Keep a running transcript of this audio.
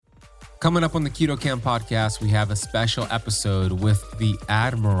Coming up on the Keto Camp podcast, we have a special episode with the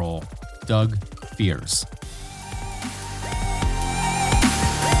Admiral, Doug Fears.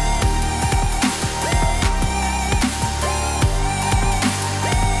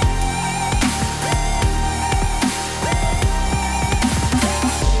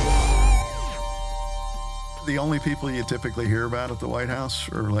 The only people you typically hear about at the White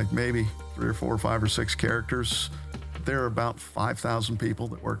House are like maybe 3 or 4 or 5 or 6 characters. There are about 5,000 people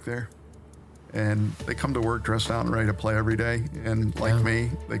that work there. And they come to work dressed out and ready to play every day. And like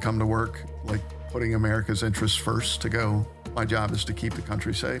me, they come to work like putting America's interests first to go. My job is to keep the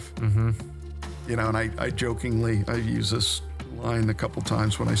country safe. Mm-hmm. You know, and I jokingly, I use this line a couple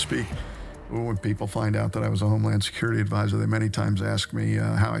times when I speak. When people find out that I was a Homeland Security advisor, they many times ask me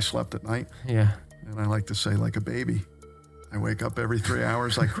how I slept at night. Yeah. And I like to say, like a baby. I wake up every 3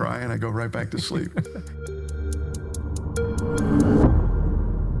 hours, I cry, and I go right back to sleep.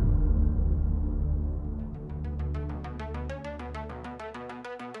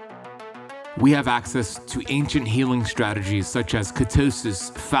 We have access to ancient healing strategies such as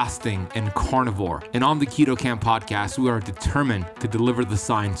ketosis, fasting, and carnivore. And on the Keto Camp podcast, we are determined to deliver the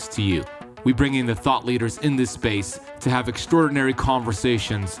science to you. We bring in the thought leaders in this space to have extraordinary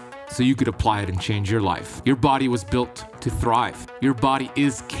conversations so you could apply it and change your life. Your body was built to thrive. Your body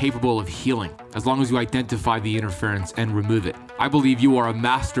is capable of healing as long as you identify the interference and remove it. I believe you are a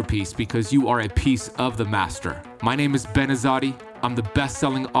masterpiece because you are a piece of the master. My name is Ben Azadi. I'm the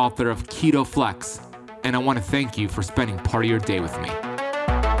best-selling author of Keto Flex, and I want to thank you for spending part of your day with me.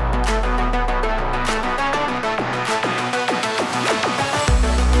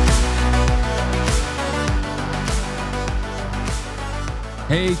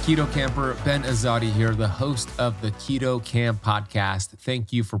 Hey, Keto Camper, Ben Azadi here, the host of the Keto Camp podcast.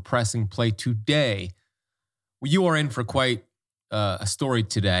 Thank you for pressing play today. You are in for quite a story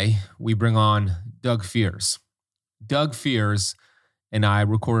today. We bring on Doug Fears. Doug Fears and I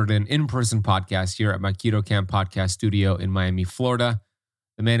recorded an in-person podcast here at my Keto Camp podcast studio in Miami, Florida.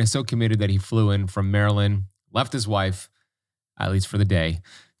 The man is so committed that he flew in from Maryland, left his wife, at least for the day,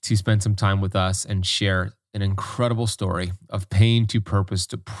 to spend some time with us and share an incredible story of pain to purpose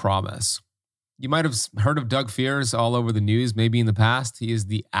to promise. You might have heard of Doug Fears all over the news, maybe in the past. He is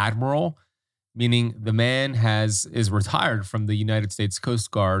the Admiral, meaning the man is retired from the United States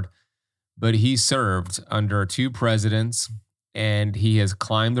Coast Guard, but he served under 2 presidents, and he has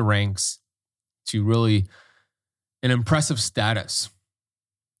climbed the ranks to really an impressive status.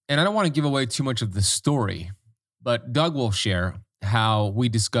 And I don't want to give away too much of the story, but Doug will share how we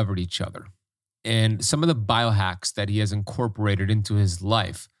discovered each other and some of the biohacks that he has incorporated into his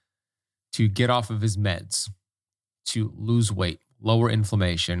life to get off of his meds, to lose weight, lower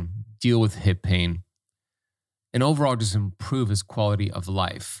inflammation, deal with hip pain, and overall just improve his quality of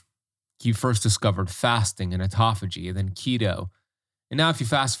life. He first discovered fasting and autophagy, and then keto. And now if you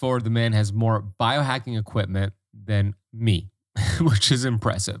fast forward, the man has more biohacking equipment than me, which is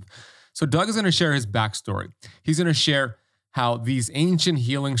impressive. So Doug is going to share his backstory. He's going to share how these ancient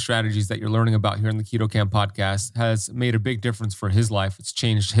healing strategies that you're learning about here in the Keto Camp podcast has made a big difference for his life. It's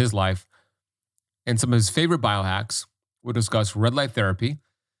changed his life. And some of his favorite biohacks, we'll discuss red light therapy,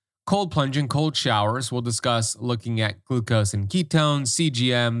 cold plunging, cold showers. We'll discuss looking at glucose and ketones,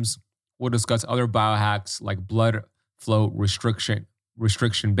 CGMs. We'll discuss other biohacks like blood flow restriction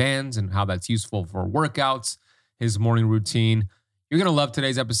bands and how that's useful for workouts, his morning routine. You're going to love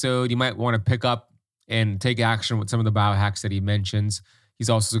today's episode. You might want to pick up and take action with some of the biohacks that he mentions. He's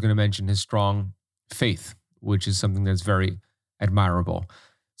also going to mention his strong faith, which is something that's very admirable.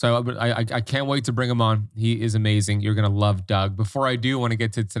 So I can't wait to bring him on. He is amazing. You're going to love Doug. Before I do, I want to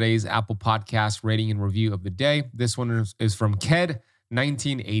get to today's Apple Podcast rating and review of the day. This one is from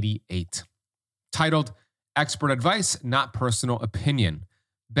Ked1988, titled Expert Advice, Not Personal Opinion.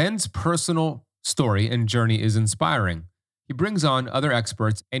 Ben's personal story and journey is inspiring. He brings on other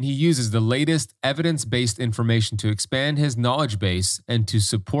experts and he uses the latest evidence-based information to expand his knowledge base and to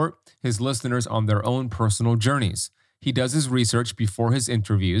support his listeners on their own personal journeys. He does his research before his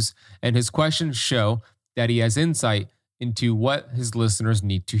interviews, and his questions show that he has insight into what his listeners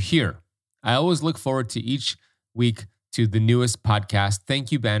need to hear. I always look forward to each week to the newest podcast.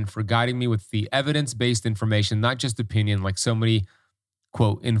 Thank you, Ben, for guiding me with the evidence-based information, not just opinion, like so many,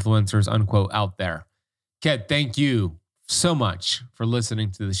 quote, influencers, unquote, out there. Ked, thank you so much for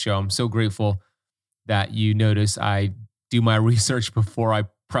listening to the show. I'm so grateful that you notice I do my research before I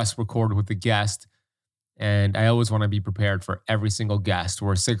press record with the guest. And I always want to be prepared for every single guest.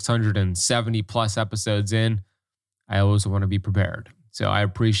 We're 670 plus episodes in. I always want to be prepared. So I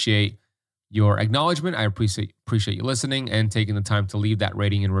appreciate your acknowledgement. I appreciate you listening and taking the time to leave that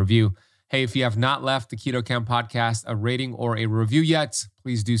rating and review. Hey, if you have not left the Keto Camp podcast a rating or a review yet,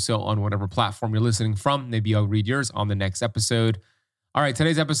 please do so on whatever platform you're listening from. Maybe I'll read yours on the next episode. All right,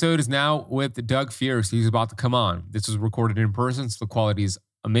 today's episode is now with Doug Fierce. He's about to come on. This was recorded in person, so the quality is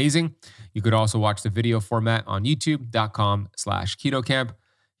amazing. You could also watch the video format on youtube.com/KetoCamp.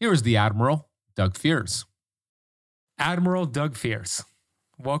 Here is the Admiral, Doug Fierce. Admiral Doug Fierce,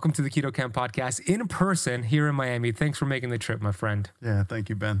 welcome to the Keto Camp podcast in person here in Miami. Thanks for making the trip, my friend. Yeah, thank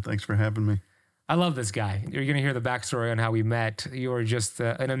you, Ben. Thanks for having me. I love this guy. You're going to hear the backstory on how we met. You are just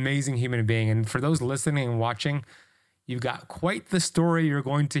an amazing human being. And for those listening and watching, you've got quite the story you're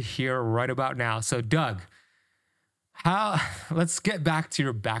going to hear right about now. So, Doug, let's get back to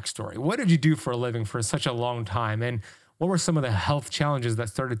your backstory. What did you do for a living for such a long time? And what were some of the health challenges that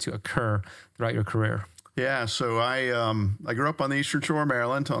started to occur throughout your career? Yeah, so I grew up on the Eastern Shore of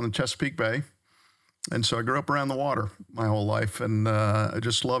Maryland on the Chesapeake Bay. And so I grew up around the water my whole life, and I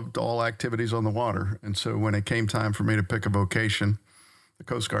just loved all activities on the water. And so when it came time for me to pick a vocation, the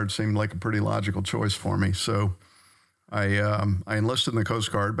Coast Guard seemed like a pretty logical choice for me. So I enlisted in the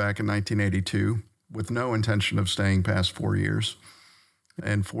Coast Guard back in 1982 with no intention of staying past 4 years.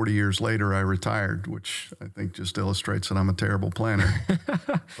 And 40 years later, I retired, which I think just illustrates that I'm a terrible planner.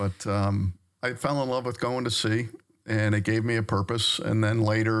 But I fell in love with going to sea, and it gave me a purpose. And then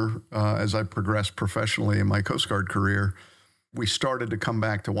later, as I progressed professionally in my Coast Guard career, we started to come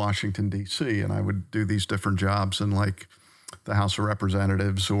back to Washington, D.C., and I would do these different jobs in like the House of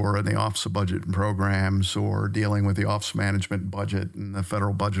Representatives or in the Office of Budget and Programs or dealing with the Office of Management and Budget and the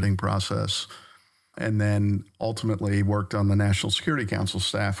federal budgeting process. And then ultimately worked on the National Security Council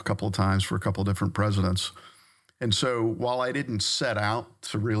staff a couple of times for a couple of different presidents. And so while I didn't set out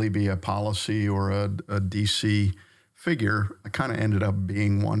to really be a policy or a DC figure, I kind of ended up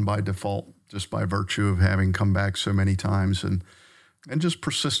being one by default, just by virtue of having come back so many times and just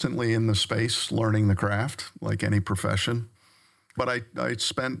persistently in the space, learning the craft like any profession. But I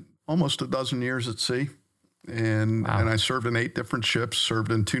spent almost a dozen years at sea, and I served in 8 different ships,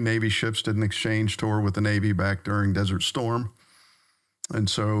 served in 2 Navy ships, did an exchange tour with the Navy back during Desert Storm. And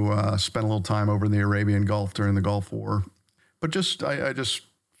so spent a little time over in the Arabian Gulf during the Gulf War. But I just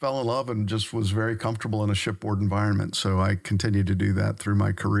fell in love and just was very comfortable in a shipboard environment. So I continued to do that through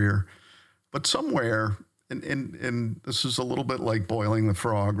my career. But somewhere, and this is a little bit like boiling the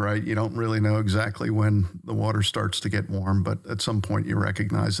frog, right? You don't really know exactly when the water starts to get warm, but at some point you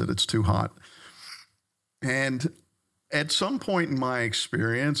recognize that it's too hot. And at some point in my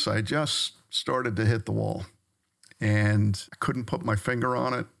experience, I just started to hit the wall. And I couldn't put my finger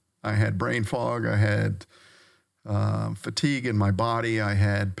on it. I had brain fog. I had fatigue in my body. I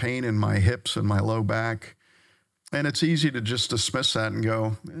had pain in my hips and my low back. And it's easy to just dismiss that and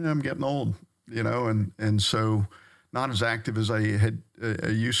go, I'm getting old, and so not as active as I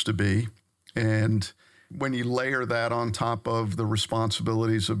used to be. And when you layer that on top of the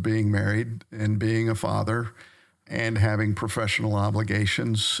responsibilities of being married and being a father and having professional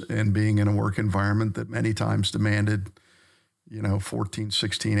obligations and being in a work environment that many times demanded, 14,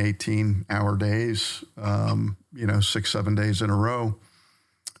 16, 18-hour days, 6, 7 days in a row,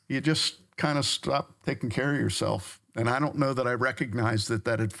 you just kind of stop taking care of yourself. And I don't know that I recognized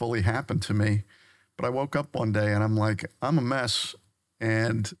that had fully happened to me, but I woke up one day and I'm like, I'm a mess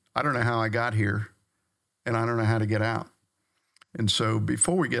and I don't know how I got here and I don't know how to get out. And so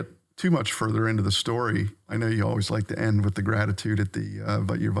before we get too much further into the story, I know you always like to end with the gratitude at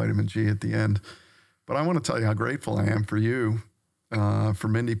your vitamin G at the end, but I want to tell you how grateful I am for you, for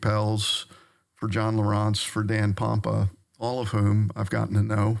Mindy Pelz, for John Lawrence, for Dan Pompa, all of whom I've gotten to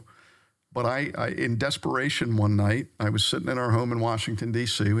know. But I, in desperation one night, I was sitting in our home in Washington,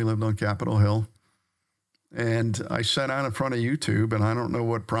 D.C. We lived on Capitol Hill. And I sat out in front of YouTube, and I don't know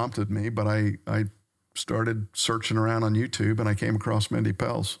what prompted me, but I started searching around on YouTube, and I came across Mindy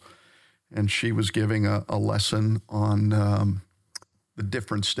Pelz. And she was giving a lesson on the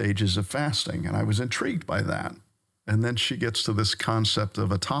different stages of fasting. And I was intrigued by that. And then she gets to this concept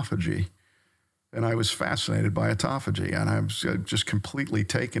of autophagy. And I was fascinated by autophagy. And I was just completely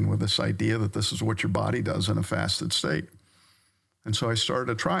taken with this idea that this is what your body does in a fasted state. And so I started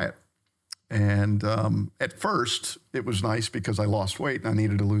to try it. And at first, it was nice because I lost weight and I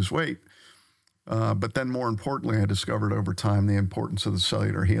needed to lose weight. But then more importantly, I discovered over time the importance of the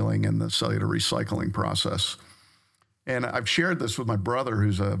cellular healing and the cellular recycling process. And I've shared this with my brother,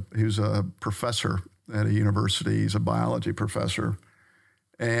 who's a professor at a university. He's a biology professor.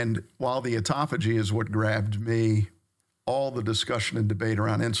 And while the autophagy is what grabbed me, all the discussion and debate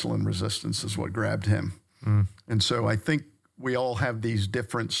around insulin resistance is what grabbed him. And so I think we all have these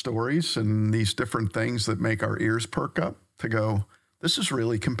different stories and these different things that make our ears perk up to go, this is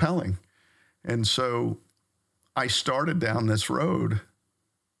really compelling. And so I started down this road,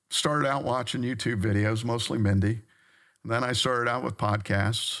 started out watching YouTube videos, mostly Mindy. Then I started out with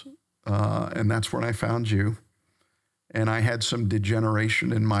podcasts, and that's when I found you. And I had some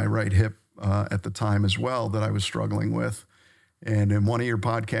degeneration in my right hip at the time as well that I was struggling with. And in one of your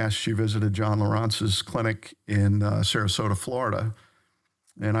podcasts, you visited John Lawrence's clinic in Sarasota, Florida.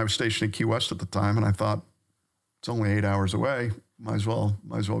 And I was stationed in Key West at the time, and I thought, it's only 8 hours away. Might as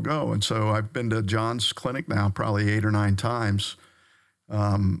well go. And so I've been to John's clinic now probably 8 or 9 times.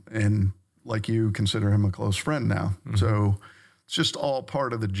 And like you, consider him a close friend now. Mm-hmm. So it's just all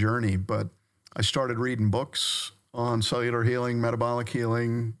part of the journey. But I started reading books on cellular healing, metabolic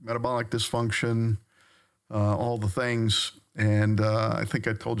dysfunction, all the things. And I think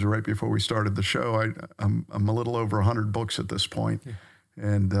I told you right before we started the show, I'm a little over 100 books at this point. Yeah.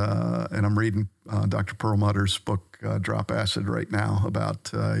 And I'm reading Dr. Perlmutter's book, Drop Acid, right now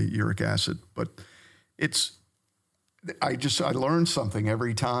about uric acid. But I learn something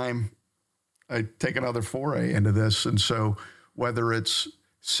every time I take another foray into this. And so whether it's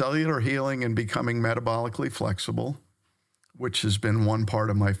cellular healing and becoming metabolically flexible, which has been one part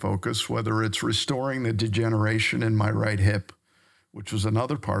of my focus, whether it's restoring the degeneration in my right hip, which was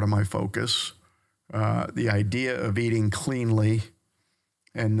another part of my focus, the idea of eating cleanly,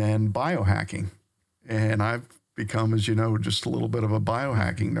 and then biohacking. And I've become, as you know, just a little bit of a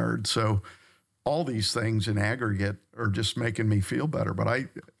biohacking nerd. So all these things in aggregate are just making me feel better. But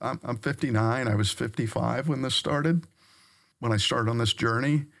I'm 59. I was 55 when this started. When I started on this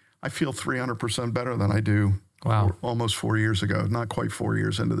journey, I feel 300% better than I do almost 4 years ago. Not quite 4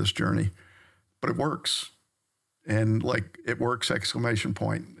 years into this journey. But it works. And like, it works, exclamation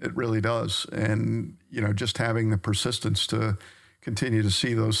point. It really does. And, just having the persistence to continue to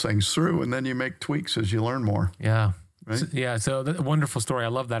see those things through, and then you make tweaks as you learn more. Yeah. Right? So wonderful story. I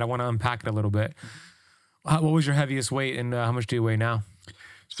love that. I want to unpack it a little bit. What was your heaviest weight, and how much do you weigh now?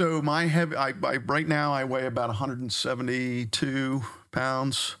 So right now I weigh about 172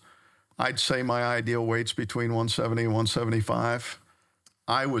 pounds. I'd say my ideal weight's between 170 and 175.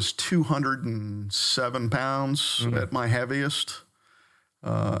 I was 207 pounds at my heaviest.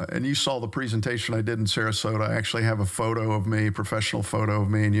 And you saw the presentation I did in Sarasota. I actually have a professional photo of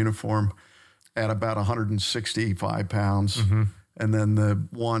me in uniform at about 165 pounds. Mm-hmm. And then the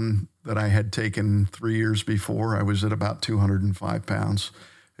one that I had taken 3 years before, I was at about 205 pounds.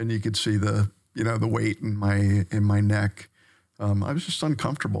 And you could see the weight in my neck. I was just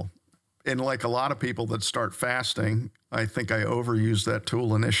uncomfortable. And like a lot of people that start fasting, I think I overused that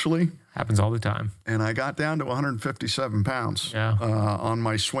tool initially. Happens all the time. And I got down to 157 pounds on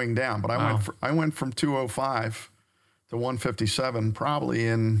my swing down. But I went from 205 to 157 probably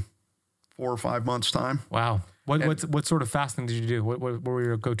in 4 or 5 months' time. Wow. What sort of fasting did you do? What were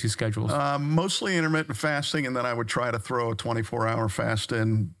your go-to schedules? Mostly intermittent fasting, and then I would try to throw a 24-hour fast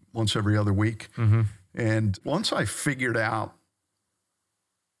in once every other week. Mm-hmm. And once I figured out,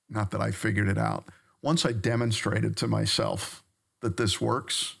 not that I figured it out, once I demonstrated to myself that this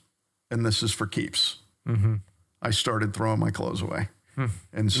works and this is for keeps, mm-hmm. I started throwing my clothes away.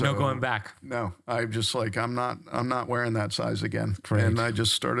 And so no going back. No, I'm just like, I'm not wearing that size again. Great. And I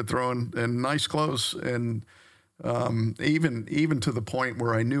just started throwing in nice clothes, and even to the point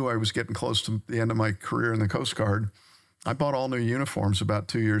where I knew I was getting close to the end of my career in the Coast Guard. I bought all new uniforms about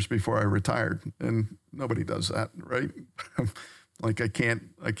 2 years before I retired, and nobody does that, right? Like I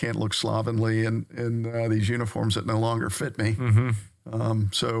can't look slovenly in these uniforms that no longer fit me. Mm-hmm.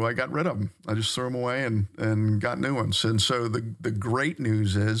 So I got rid of them. I just threw them away and got new ones. And so the great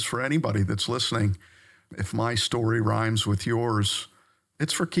news is, for anybody that's listening, if my story rhymes with yours,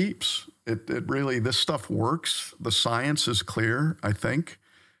 it's for keeps. It really, this stuff works. The science is clear, I think.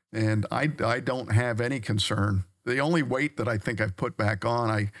 And I don't have any concern. The only weight that I think I've put back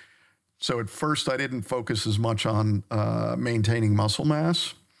on, so at first I didn't focus as much on maintaining muscle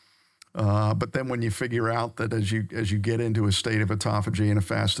mass. But then when you figure out that as you get into a state of autophagy in a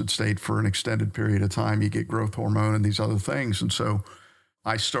fasted state for an extended period of time, you get growth hormone and these other things. And so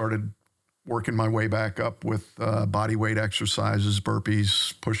I started working my way back up with body weight exercises,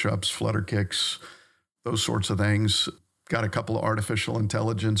 burpees, push-ups, flutter kicks, those sorts of things. Got a couple of artificial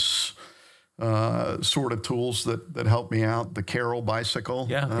intelligence sort of tools that help me out. The Carol bicycle.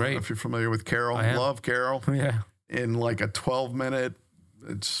 Yeah, great. If you're familiar with Carol. I am. Love Carol. Yeah. In like a 12-minute,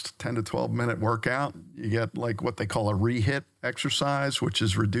 it's 10 to 12-minute workout. You get like what they call a re-hit exercise, which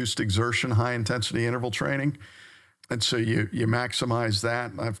is reduced exertion, high-intensity interval training. And so you maximize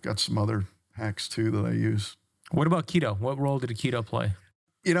that. I've got some other hacks, too, that I use. What about keto? What role did keto play?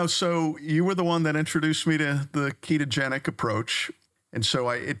 So you were the one that introduced me to the ketogenic approach. And so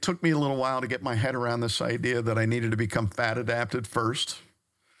it took me a little while to get my head around this idea that I needed to become fat adapted first.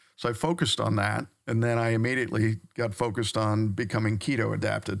 So I focused on that. And then I immediately got focused on becoming keto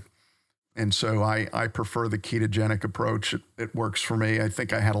adapted. And so I prefer the ketogenic approach. It works for me. I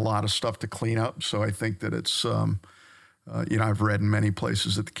think I had a lot of stuff to clean up. So I think that it's, I've read in many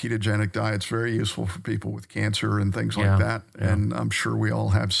places that the ketogenic diet's very useful for people with cancer and things like that. Yeah. And I'm sure we all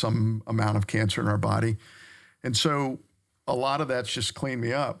have some amount of cancer in our body. And so a lot of that's just cleaned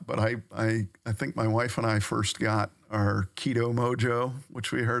me up. But I think my wife and I first got our keto mojo,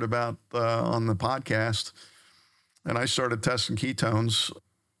 which we heard about on the podcast. And I started testing ketones.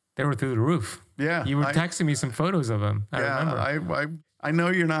 They were through the roof. Yeah. You were texting me some photos of them. I remember. I know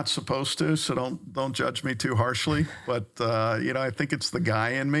you're not supposed to, so don't judge me too harshly. But, I think it's the guy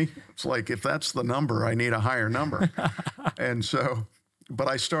in me. It's like, if that's the number, I need a higher number. And so, but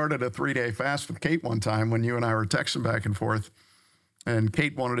I started a 3-day fast with Kate one time when you and I were texting back and forth. And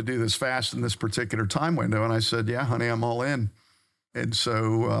Kate wanted to do this fast in this particular time window. And I said, yeah, honey, I'm all in. And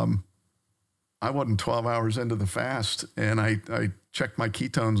so I wasn't 12 hours into the fast. And I checked my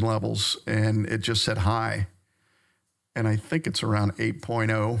ketones levels and it just said high. And I think it's around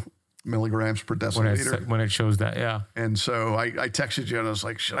 8.0 milligrams per deciliter. When it shows that, yeah. And so I texted you and I was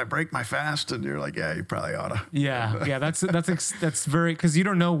like, should I break my fast? And you're like, yeah, you probably ought to. Yeah, that's very, because you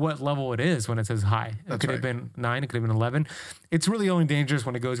don't know what level it is when it says high. It could have been 9, it could have been 11. It's really only dangerous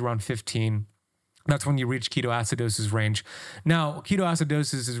when it goes around 15. That's when you reach ketoacidosis range. Now,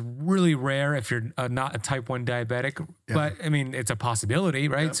 ketoacidosis is really rare if you're not a type 1 diabetic, but I mean, it's a possibility,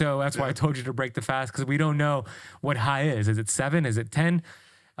 right? Yeah. So that's why I told you to break the fast, because we don't know what high is. Is it 7? Is it 10?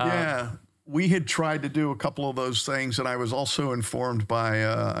 We had tried to do a couple of those things, and I was also informed by,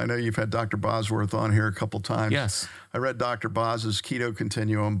 I know you've had Dr. Bosworth on here a couple times. Yes. I read Dr. Bos's Keto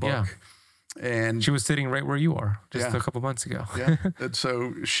Continuum book. Yeah. And she was sitting right where you are just a couple months ago. Yeah. And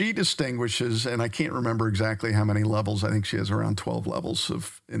so she distinguishes, and I can't remember exactly how many levels. I think she has around 12 levels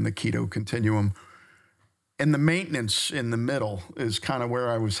in the keto continuum. And the maintenance in the middle is kind of where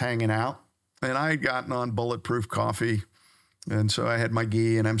I was hanging out. And I had gotten on bulletproof coffee. And so I had my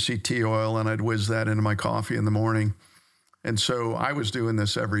ghee and MCT oil, and I'd whiz that into my coffee in the morning. And so I was doing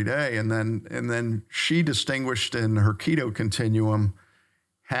this every day. And then she distinguished in her keto continuum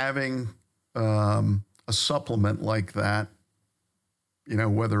having a supplement like that,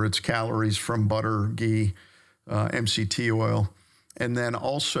 whether it's calories from butter, ghee, MCT oil, and then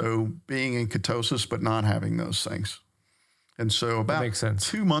also being in ketosis but not having those things. And so about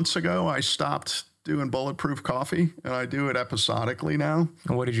 2 months ago, I stopped doing bulletproof coffee, and I do it episodically now.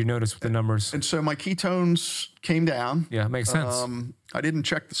 And what did you notice with the numbers? And so my ketones came down. Yeah, makes sense. I didn't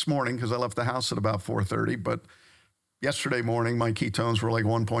check this morning because I left the house at about 4:30, but yesterday morning, my ketones were like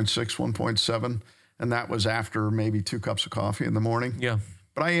 1.6, 1.7, and that was after maybe 2 cups of coffee in the morning. Yeah.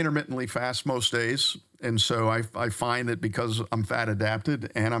 But I intermittently fast most days, and so I find that because I'm fat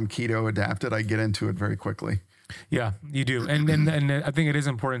adapted and I'm keto adapted, I get into it very quickly. Yeah, you do. And I think it is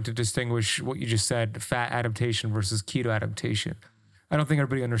important to distinguish what you just said, fat adaptation versus keto adaptation. I don't think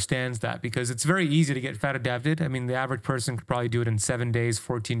everybody understands that, because it's very easy to get fat adapted. I mean, the average person could probably do it in 7 days,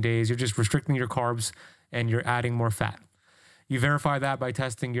 14 days. You're just restricting your carbs and you're adding more fat. You verify that by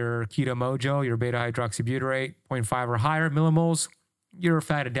testing your keto mojo, your beta hydroxybutyrate, 0.5 or higher millimoles. You're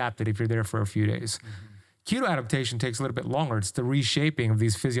fat adapted if you're there for a few days. Mm-hmm. Keto adaptation takes a little bit longer. It's the reshaping of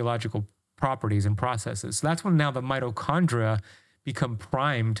these physiological properties and processes. So that's when now the mitochondria become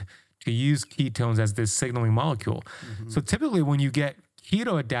primed to use ketones as this signaling molecule. Mm-hmm. So typically when you get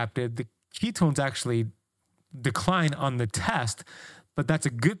keto adapted, the ketones actually decline on the test, but that's a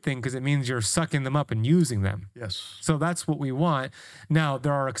good thing because it means you're sucking them up and using them. Yes. So that's what we want. Now,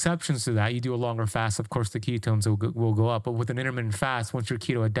 there are exceptions to that. You do a longer fast, of course, the ketones will go up. But with an intermittent fast, once you're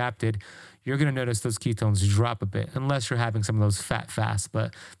keto adapted, you're going to notice those ketones drop a bit, unless you're having some of those fat fasts.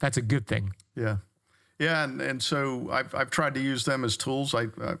 But that's a good thing. Yeah. Yeah. And so I've tried to use them as tools.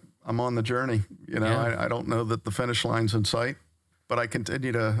 I'm on the journey. I don't know that the finish line's in sight, but I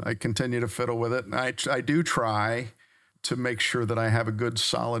continue to fiddle with it. And I do try to make sure that I have a good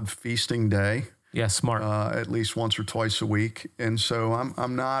solid feasting day. Yeah, smart. At least once or twice a week. And so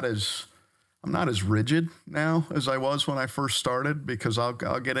I'm not as rigid now as I was when I first started, because I'll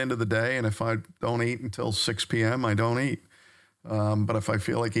get into the day, and if I don't eat until 6 p.m., I don't eat. But if I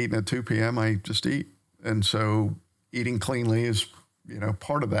feel like eating at 2 p.m., I just eat. And so eating cleanly is,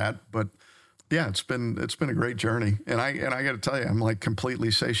 part of that. But yeah, it's been a great journey. And I got to tell you, I'm like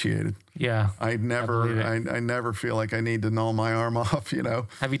completely satiated. Yeah. I never feel like I need to gnaw my arm off,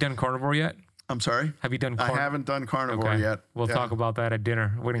 Have you done carnivore yet? I'm sorry? Have you done I haven't done carnivore yet. We'll talk about that at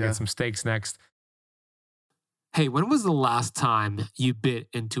dinner. We're going to get some steaks next. Hey, when was the last time you bit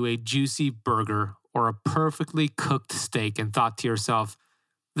into a juicy burger or a perfectly cooked steak and thought to yourself,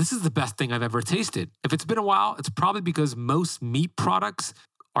 this is the best thing I've ever tasted? If it's been a while, it's probably because most meat products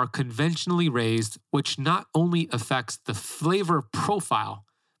are conventionally raised, which not only affects the flavor profile,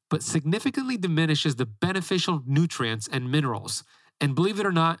 but significantly diminishes the beneficial nutrients and minerals. And believe it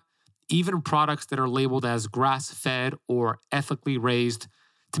or not, even products that are labeled as grass-fed or ethically raised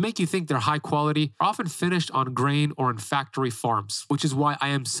to make you think they're high quality are often finished on grain or in factory farms, which is why I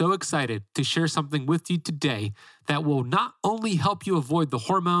am so excited to share something with you today that will not only help you avoid the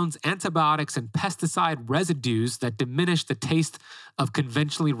hormones, antibiotics, and pesticide residues that diminish the taste of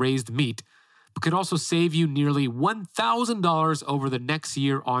conventionally raised meat, but could also save you nearly $1,000 over the next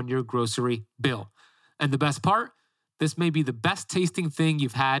year on your grocery bill. And the best part, this may be the best tasting thing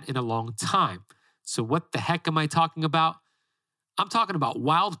you've had in a long time. So what the heck am I talking about? I'm talking about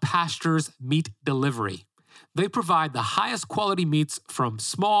Wild Pastures Meat Delivery. They provide the highest quality meats from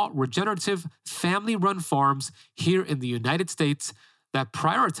small, regenerative, family-run farms here in the United States that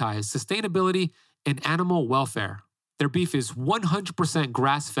prioritize sustainability and animal welfare. Their beef is 100%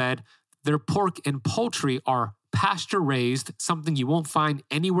 grass-fed. Their pork and poultry are pasture-raised, something you won't find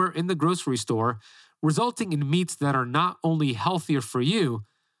anywhere in the grocery store, resulting in meats that are not only healthier for you,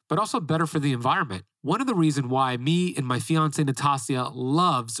 but also better for the environment. One of the reasons why me and my fiance Natasha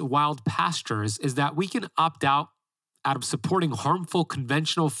loves Wild Pastures is that we can opt out of supporting harmful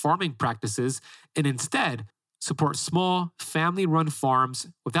conventional farming practices and instead support small, family-run farms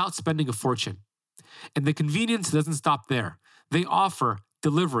without spending a fortune. And the convenience doesn't stop there. They offer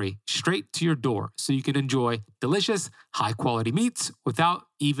delivery straight to your door so you can enjoy delicious, high-quality meats without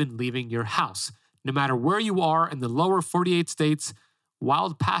even leaving your house. No matter where you are in the lower 48 states,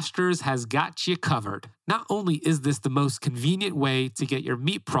 Wild Pastures has got you covered. Not only is this the most convenient way to get your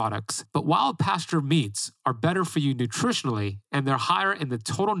meat products, but Wild Pasture meats are better for you nutritionally, and they're higher in the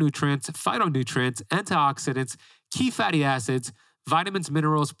total nutrients, phytonutrients, antioxidants, key fatty acids, vitamins,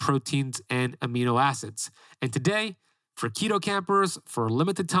 minerals, proteins, and amino acids. And today, for keto campers, for a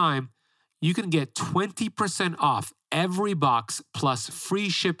limited time, you can get 20% off every box plus free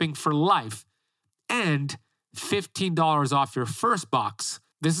shipping for life and $15 off your first box.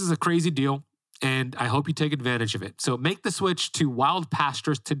 This is a crazy deal, and I hope you take advantage of it. So make the switch to Wild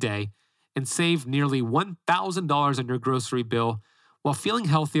Pastures today and save nearly $1,000 on your grocery bill while feeling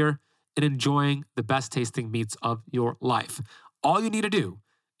healthier and enjoying the best tasting meats of your life. All you need to do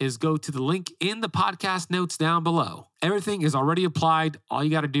is go to the link in the podcast notes down below. Everything is already applied. All you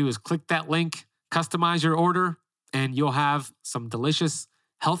got to do is click that link, customize your order, and you'll have some delicious,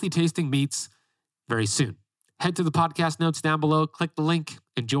 healthy tasting meats very soon. Head to the podcast notes down below, click the link,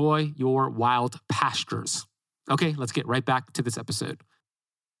 enjoy your Wild Pastures. Okay, let's get right back to this episode.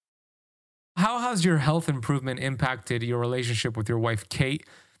 How has your health improvement impacted your relationship with your wife, Kate,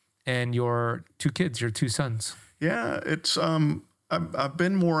 and your two kids, your two sons? Yeah, it's I've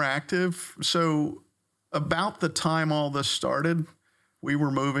been more active. So about the time all this started, we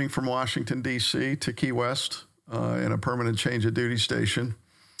were moving from Washington, D.C. to Key West in a permanent change of duty station.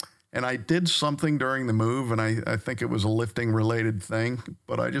 And I did something during the move, and I think it was a lifting-related thing,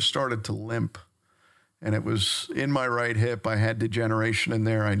 but I just started to limp. And it was in my right hip. I had degeneration in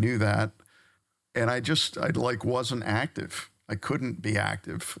there. I knew that. And I wasn't active. I couldn't be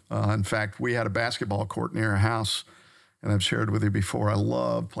active. In fact, we had a basketball court near our house, and I've shared with you before, I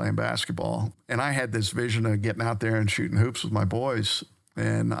love playing basketball. And I had this vision of getting out there and shooting hoops with my boys,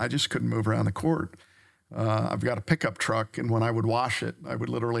 and I just couldn't move around the court. I've got a pickup truck, and when I would wash it, I would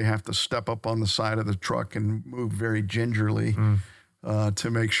literally have to step up on the side of the truck and move very gingerly to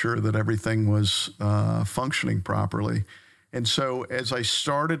make sure that everything was functioning properly. And so as I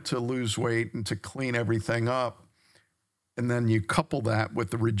started to lose weight and to clean everything up, and then you couple that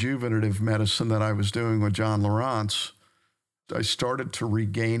with the rejuvenative medicine that I was doing with John Lawrence, I started to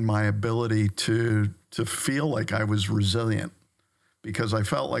regain my ability to feel like I was resilient, because I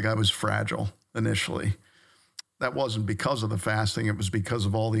felt like I was fragile initially. That wasn't because of the fasting. It was because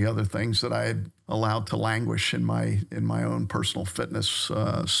of all the other things that I had allowed to languish in my own personal fitness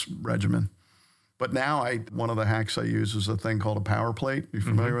regimen. But now one of the hacks I use is a thing called a power plate. You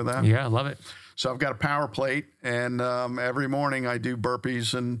familiar with that? Yeah, I love it. So I've got a power plate, and every morning I do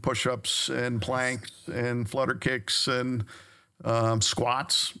burpees and push-ups and planks and flutter kicks and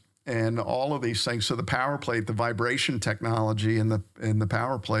squats and all of these things. So the power plate, the vibration technology in the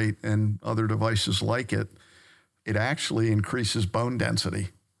power plate and other devices like it actually increases bone density.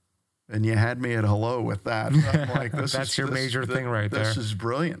 And you had me at hello with that. I'm like, That's your major thing right there. This is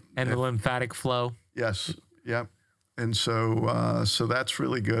brilliant. And the lymphatic flow. Yes. Yep. And so that's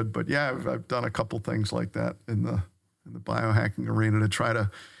really good. But yeah, I've done a couple things like that in the biohacking arena to try to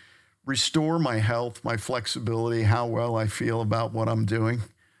restore my health, my flexibility, how well I feel about what I'm doing.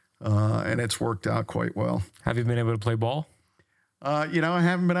 And it's worked out quite well. Have you been able to play ball? I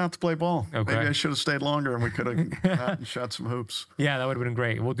haven't been out to play ball. Okay. Maybe I should have stayed longer and we could have gone out and shot some hoops. Yeah, that would have been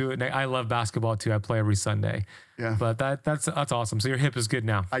great. We'll do it. I love basketball too. I play every Sunday. Yeah. But that's awesome. So your hip is good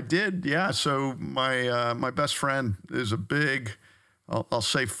now. I did, yeah. So my best friend is a big, I'll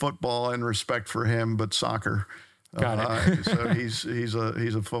say football in respect for him, but soccer. Got it. So he's a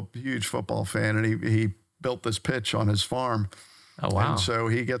huge football fan, and he built this pitch on his farm. Oh, wow. And so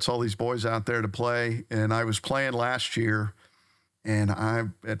he gets all these boys out there to play. And I was playing last year, and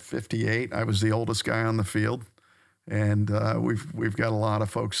at 58, I was the oldest guy on the field. And we've got a lot of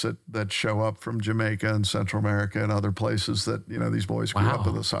folks that show up from Jamaica and Central America and other places that, these boys grew up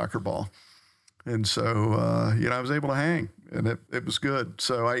with a soccer ball. And so, I was able to hang, and it was good.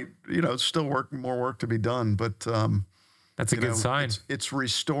 So it's still more work to be done, but that's a good sign. It's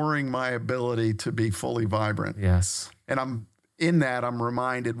restoring my ability to be fully vibrant. Yes. And I'm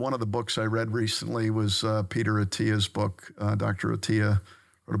reminded, one of the books I read recently was Peter Attia's book. Dr. Attia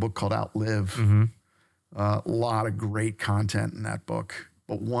wrote a book called Outlive. Mm-hmm. A lot of great content in that book.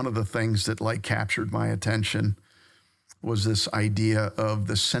 But one of the things that captured my attention was this idea of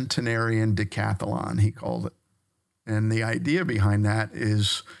the centenarian decathlon, he called it. And the idea behind that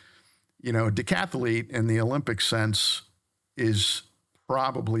is, a decathlete in the Olympic sense is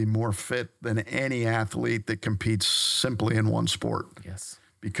probably more fit than any athlete that competes simply in one sport. Yes.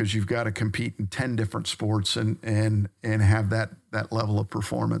 Because you've got to compete in 10 different sports and have that level of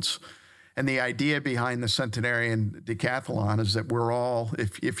performance. And the idea behind the centenarian decathlon is that we're all,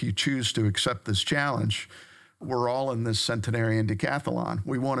 if you choose to accept this challenge, we're all in this centenarian decathlon.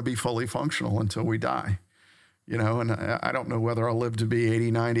 We want to be fully functional until we die. And I don't know whether I'll live to be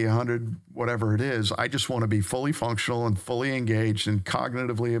 80, 90, 100, whatever it is. I just want to be fully functional and fully engaged and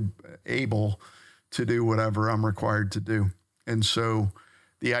cognitively able to do whatever I'm required to do. And so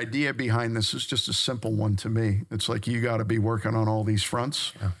the idea behind this is just a simple one to me. It's like you got to be working on all these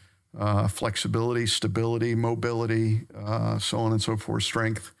fronts. Yeah. Flexibility, stability, mobility, so on and so forth,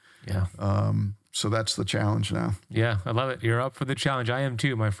 strength. Yeah. So that's the challenge now. Yeah, I love it. You're up for the challenge. I am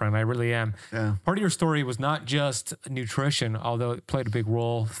too, my friend. I really am. Yeah. Part of your story was not just nutrition, although it played a big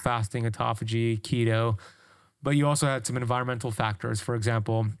role, fasting, autophagy, keto, but you also had some environmental factors. For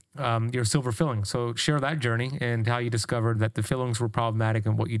example, your silver filling. So share that journey and how you discovered that the fillings were problematic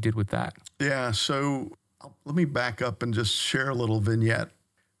and what you did with that. Yeah. So let me back up and just share a little vignette.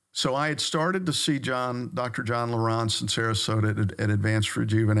 So I had started to see Dr. John Lawrence in Sarasota at Advanced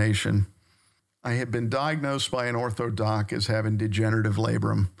Rejuvenation. I had been diagnosed by an ortho doc as having degenerative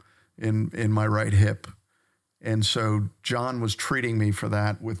labrum in my right hip. And so John was treating me for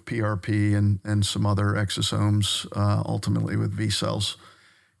that with PRP and some other exosomes, ultimately with V cells.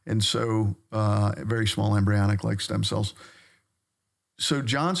 And so very small embryonic like stem cells. So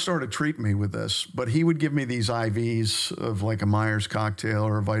John started treating me with this, but he would give me these IVs of like a Myers cocktail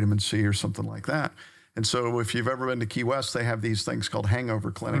or a vitamin C or something like that. And so if you've ever been to Key West, they have these things called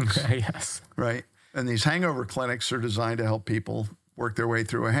hangover clinics. Okay, yes. Right. And these hangover clinics are designed to help people work their way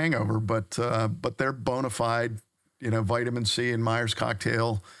through a hangover, but they're bona fide, vitamin C and Myers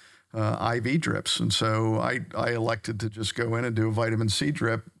cocktail IV drips. And so I elected to just go in and do a vitamin C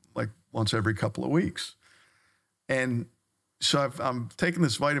drip like once every couple of weeks. And so I'm taking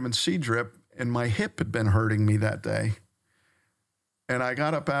this vitamin C drip, and my hip had been hurting me that day. And I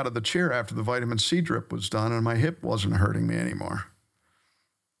got up out of the chair after the vitamin C drip was done, and my hip wasn't hurting me anymore.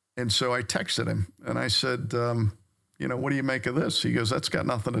 And so I texted him, and I said, what do you make of this? He goes, that's got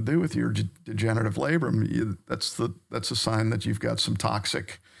nothing to do with your degenerative labrum. That's a sign that you've got some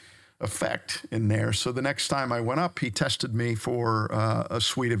toxic effect in there. So the next time I went up, he tested me for a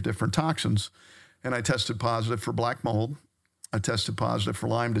suite of different toxins, and I tested positive for black mold. I tested positive for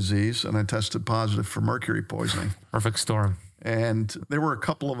Lyme disease, and I tested positive for mercury poisoning. Perfect storm. And there were a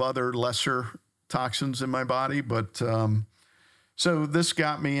couple of other lesser toxins in my body, but so this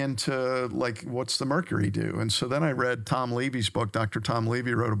got me into what's the mercury do? And so then I read Tom Levy's book. Dr. Tom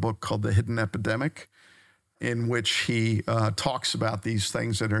Levy wrote a book called The Hidden Epidemic, in which he talks about these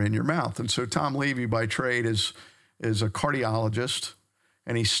things that are in your mouth. And so Tom Levy by trade is a cardiologist,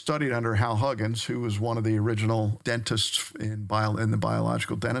 and he studied under Hal Huggins, who was one of the original dentists in the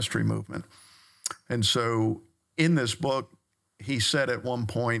biological dentistry movement. And so in this book, he said at one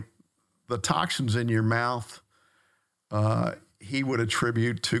point, the toxins in your mouth, he would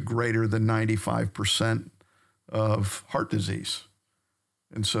attribute to greater than 95% of heart disease.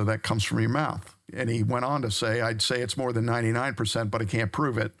 And so that comes from your mouth. And he went on to say, I'd say it's more than 99%, but I can't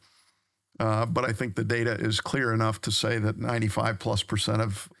prove it. But I think the data is clear enough to say that 95+%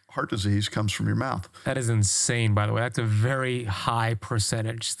 of heart disease comes from your mouth. That is insane, by the way. That's a very high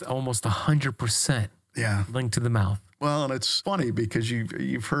percentage, almost 100% linked to the mouth. Well, and it's funny because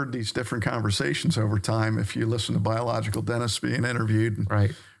you've heard these different conversations over time if you listen to biological dentists being interviewed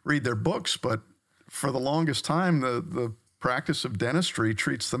and read their books. But for the longest time, the practice of dentistry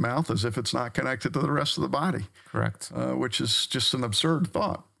treats the mouth as if it's not connected to the rest of the body. Correct. Which is just an absurd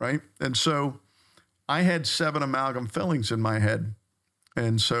thought, right? And so I had 7 amalgam fillings in my head.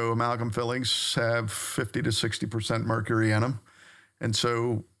 And so amalgam fillings have 50 to 60% mercury in them. And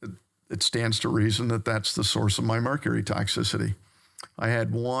so it stands to reason that that's the source of my mercury toxicity. I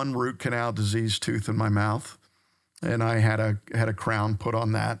had 1 root canal disease tooth in my mouth, and I had a crown put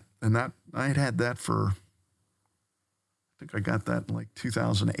on that. And that I had that for, I think I got that in like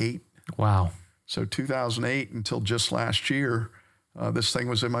 2008. Wow. So 2008 until just last year, this thing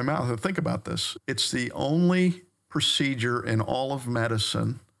was in my mouth. And think about this. It's the only procedure in all of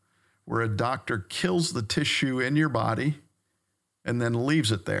medicine where a doctor kills the tissue in your body and then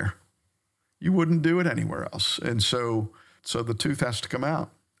leaves it there. You wouldn't do it anywhere else. And so the tooth has to come out.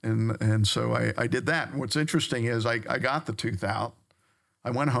 And so I did that. And what's interesting is I got the tooth out.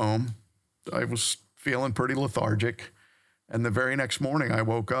 I went home. I was feeling pretty lethargic. And the very next morning I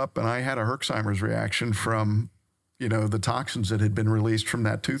woke up and I had a Herxheimer's reaction from, the toxins that had been released from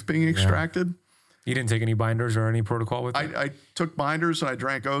that tooth being extracted. You didn't take any binders or any protocol with it? I took binders and I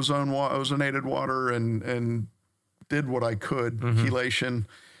drank ozonated water and did what I could, chelation,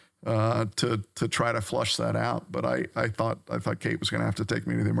 to try to flush that out. But I thought Kate was going to have to take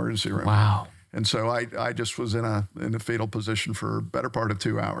me to the emergency room. Wow. And so I just was in a fetal position for a better part of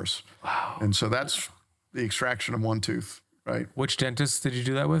 2 hours. Wow. And so that's the extraction of 1 tooth, right? Which dentist did you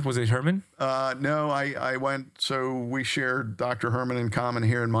do that with? Was it Herman? No, I went, so we shared Dr. Herman in common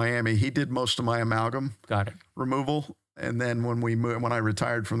here in Miami. He did most of my amalgam removal. And then when I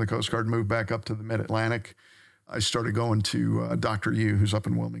retired from the Coast Guard, moved back up to the Mid-Atlantic, I started going to Dr. Yu, who's up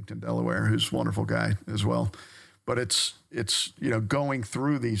in Wilmington, Delaware, who's a wonderful guy as well. But it's going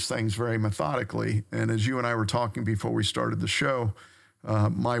through these things very methodically. And as you and I were talking before we started the show,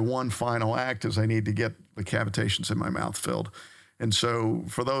 my one final act is I need to get the cavitations in my mouth filled. And so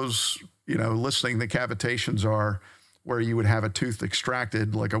for those, listening, the cavitations are where you would have a tooth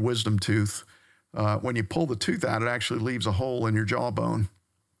extracted, like a wisdom tooth. When you pull the tooth out, it actually leaves a hole in your jawbone.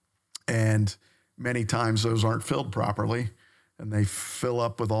 And many times those aren't filled properly, and they fill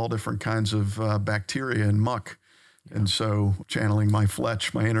up with all different kinds of bacteria and muck. Yeah. And so channeling my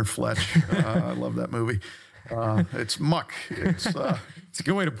Fletch, my inner Fletch, I love that movie. It's muck. It's a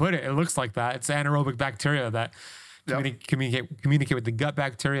good way to put it. It looks like that. It's anaerobic bacteria that communicate with the gut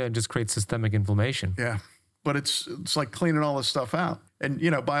bacteria and just create systemic inflammation. Yeah. But it's like cleaning all this stuff out. And,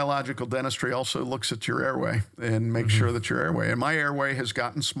 biological dentistry also looks at your airway and makes sure that your airway, and my airway has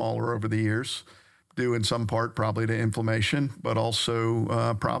gotten smaller over the years, due in some part probably to inflammation, but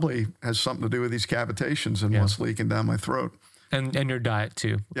also probably has something to do with these cavitations and what's leaking down my throat. And your diet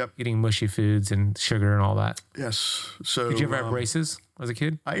too. Yep. Eating mushy foods and sugar and all that. Yes. So did you ever have braces as a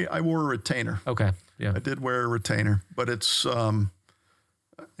kid? I wore a retainer. Okay. Yeah. I did wear a retainer, but it's, and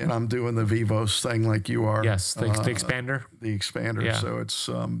I'm doing the Vivos thing like you are. Yes. The expander. The expander. Yeah. So it's,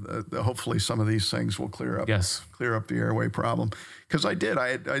 hopefully some of these things will clear up. Yes. Clear up the airway problem. Cause I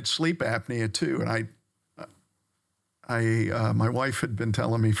had sleep apnea too. And my wife had been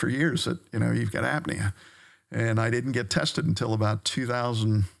telling me for years that, you've got apnea. And I didn't get tested until about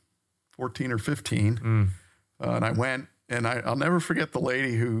 2014 or 15. And I went, and I'll never forget the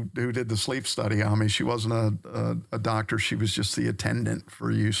lady who did the sleep study on me. She wasn't a doctor. She was just the attendant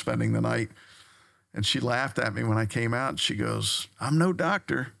for you spending the night. And she laughed at me when I came out. She goes, "I'm no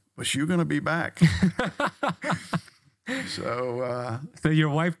doctor, but you're going to be back." So your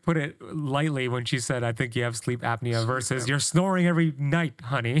wife put it lightly when she said, "I think you have sleep apnea," versus "You're snoring every night,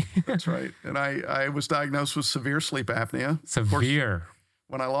 honey." That's right. And I was diagnosed with severe sleep apnea. Severe. Of course,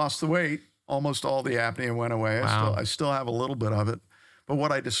 when I lost the weight, almost all the apnea went away. Wow. I still have a little bit of it. But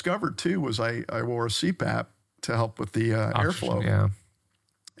what I discovered too was I wore a CPAP to help with the airflow. Yeah.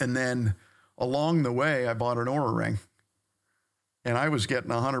 And then along the way, I bought an Oura Ring. And I was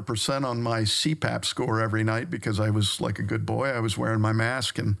getting 100% on my CPAP score every night because I was like a good boy. I was wearing my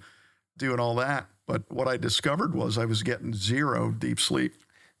mask and doing all that. But what I discovered was I was getting 0 deep sleep.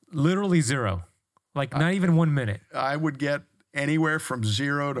 Literally 0. Like not even 1 minute. I would get anywhere from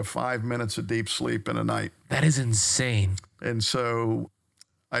 0 to 5 minutes of deep sleep in a night. That is insane. And so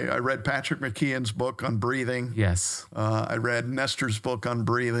I read Patrick McKeon's book on breathing. Yes. I read Nestor's book on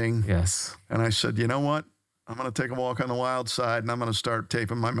breathing. Yes. And I said, you know what? I'm going to take a walk on the wild side and I'm going to start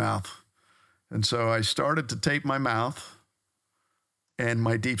taping my mouth. And so I started to tape my mouth and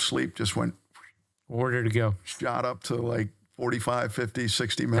my deep sleep just went. Where did it go? Shot up to like 45, 50,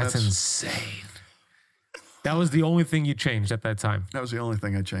 60 minutes. That's insane. That was the only thing you changed at that time. That was the only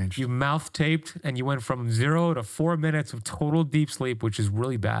thing I changed. You mouth taped and you went from 0 to 4 minutes of total deep sleep, which is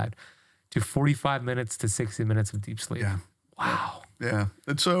really bad, to 45 minutes to 60 minutes of deep sleep. Yeah. Wow. Yeah.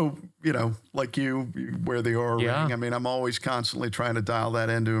 And so, like you wear the Oura ring. I mean, I'm always constantly trying to dial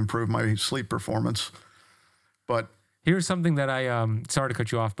that in to improve my sleep performance. But here's something that sorry to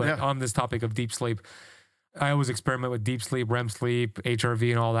cut you off, but on this topic of deep sleep, I always experiment with deep sleep, REM sleep,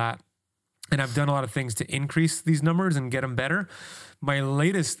 HRV and all that. And I've done a lot of things to increase these numbers and get them better. My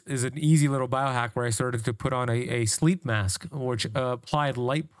latest is an easy little biohack where I started to put on a sleep mask, which applied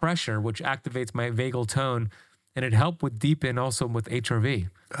light pressure, which activates my vagal tone. And it helped with deep and also with HRV.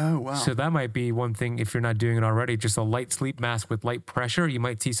 Oh, wow. So that might be one thing if you're not doing it already, just a light sleep mask with light pressure, you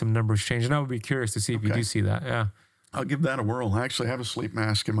might see some numbers change. And I would be curious to see if you do see that. Yeah. I'll give that a whirl. I actually have a sleep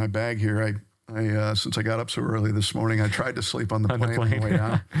mask in my bag here. I since I got up so early this morning, I tried to sleep on the plane on the way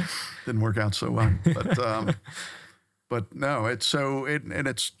down. Didn't work out so well. But no,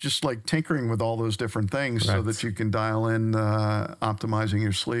 it's just like tinkering with all those different things so that you can dial in optimizing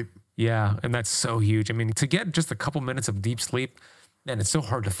your sleep. Yeah, and that's so huge. I mean, to get just a couple minutes of deep sleep, man, it's so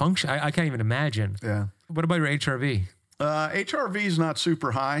hard to function. I can't even imagine. Yeah. What about your HRV? HRV is not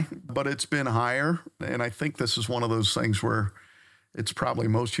super high, but it's been higher. And I think this is one of those things where it's probably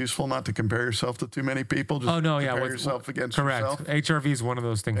most useful not to compare yourself to too many people. Just compare yourself against yourself. HRV is one of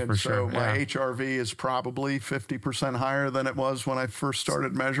those things for sure. So my HRV is probably 50% higher than it was when I first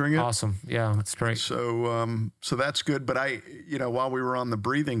started measuring it. Awesome. Yeah, that's great. So that's good. But while we were on the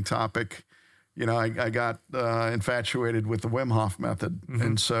breathing topic, I got infatuated with the Wim Hof method. Mm-hmm.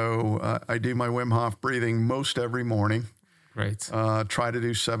 And so I do my Wim Hof breathing most every morning. Great. Try to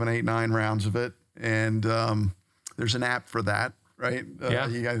do 7, 8, 9 rounds of it. And there's an app for that. Right?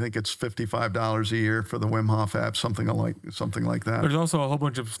 I think it's $55 a year for the Wim Hof app, something like that. There's also a whole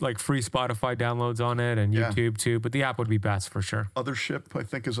bunch of like free Spotify downloads on it and YouTube too, but the app would be best for sure. Othership, I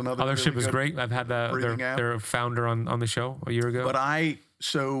think, is another. Othership is great. I've had their founder on the show a year ago. But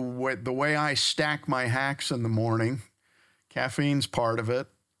the way I stack my hacks in the morning, caffeine's part of it,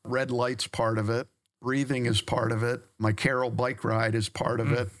 red light's part of it, breathing is part of it, my Carol bike ride is part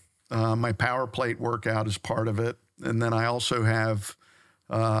of it, my power plate workout is part of it. And then I also have,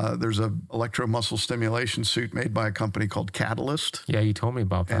 there's a electromuscle stimulation suit made by a company called Catalyst. Yeah, you told me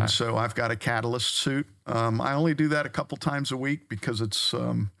about that. And so I've got a Catalyst suit. I only do that a couple times a week because it's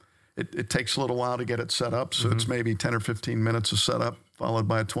it takes a little while to get it set up. So it's maybe 10 or 15 minutes of setup followed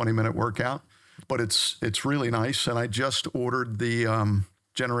by a 20-minute workout. But it's really nice. And I just ordered the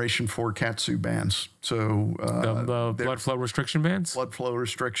Generation 4 Katsu bands. So the blood flow restriction bands? Blood flow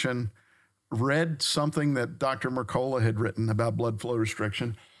restriction. Read something that Dr. Mercola had written about blood flow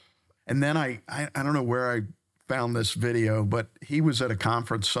restriction. And then I don't know where I found this video, but he was at a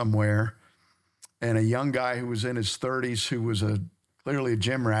conference somewhere and a young guy who was in his 30s, who was clearly a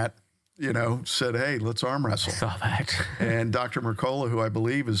gym rat, said, hey, let's arm wrestle. I saw that. And Dr. Mercola, who I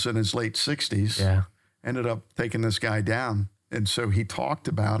believe is in his late 60s, ended up taking this guy down. And so he talked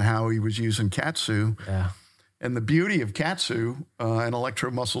about how he was using Katsu. Yeah. And the beauty of Katsu and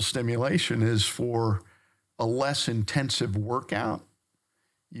electromuscle stimulation is for a less intensive workout,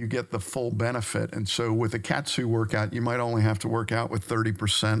 you get the full benefit. And so with a Katsu workout, you might only have to work out with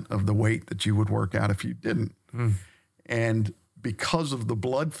 30% of the weight that you would work out if you didn't. And because of the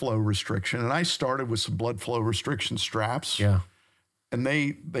blood flow restriction, and I started with some blood flow restriction straps. Yeah. And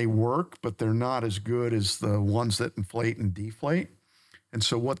they work, but they're not as good as the ones that inflate and deflate. And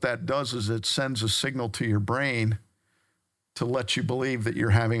so what that does is it sends a signal to your brain to let you believe that you're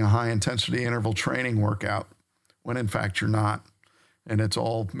having a high intensity interval training workout when in fact you're not. And it's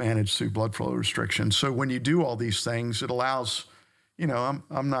all managed through blood flow restriction. So when you do all these things, it allows,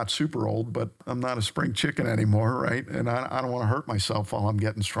 I'm not super old, but I'm not a spring chicken anymore, right? And I don't want to hurt myself while I'm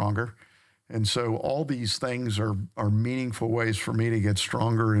getting stronger. And so all these things are meaningful ways for me to get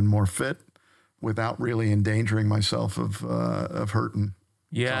stronger and more fit without really endangering myself of hurting.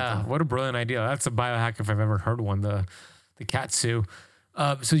 Yeah, something. What a brilliant idea. That's a biohack if I've ever heard one, the Katsu.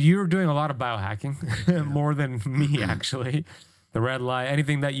 So you're doing a lot of biohacking, more than me actually. The red light,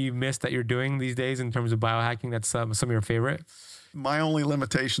 anything that you missed that you're doing these days in terms of biohacking, that's some of your favorite? My only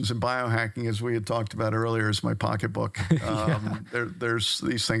limitations in biohacking, as we had talked about earlier, is my pocketbook. There's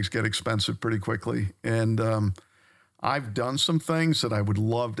these things get expensive pretty quickly. And I've done some things that I would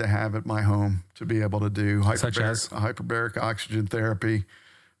love to have at my home to be able to do. Such as? Hyperbaric oxygen therapy,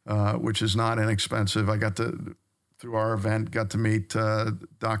 which is not inexpensive. I got to, through our event, got to meet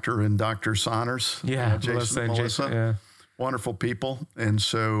Dr. and Dr. Saunders. Yeah, Jason and Melissa. Yeah. Wonderful people. And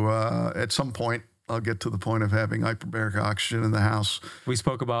so at some point, I'll get to the point of having hyperbaric oxygen in the house. We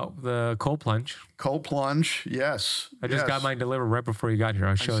spoke about the cold plunge. Cold plunge, yes. I just got mine delivered right before you got here.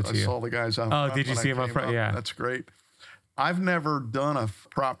 I'll show it to you. I saw the guys out Oh, front did you when see I them up came front? Yeah. That's great. I've never done a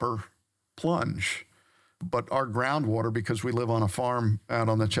proper plunge, but our groundwater, because we live on a farm out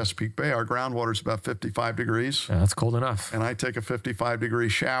on the Chesapeake Bay, our groundwater is about 55 degrees. Yeah, that's cold enough. And I take a 55-degree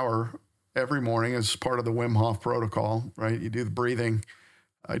shower every morning as part of the Wim Hof protocol, right? You do the breathing.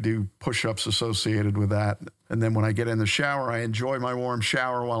 I do push-ups associated with that. And then when I get in the shower, I enjoy my warm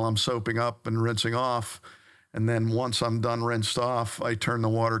shower while I'm soaping up and rinsing off. And then once I'm done rinsed off, I turn the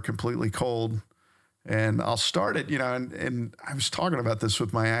water completely cold. And I'll start it, and I was talking about this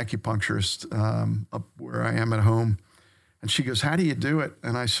with my acupuncturist up where I am at home. And she goes, how do you do it?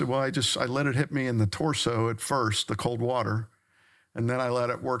 And I said, well, I let it hit me in the torso at first, the cold water. And then I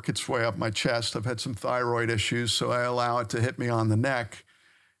let it work its way up my chest. I've had some thyroid issues, so I allow it to hit me on the neck.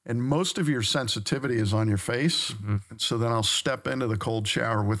 And most of your sensitivity is on your face. Mm-hmm. And so then I'll step into the cold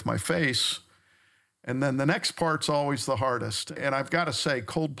shower with my face. And then the next part's always the hardest. And I've got to say,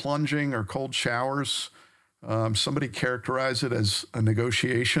 cold plunging or cold showers, somebody characterized it as a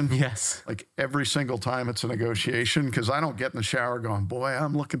negotiation. Yes. Like every single time it's a negotiation, because I don't get in the shower going, boy,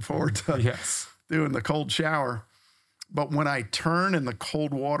 I'm looking forward to doing the cold shower. But when I turn and the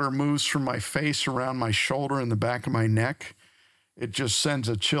cold water moves from my face around my shoulder and the back of my neck, it just sends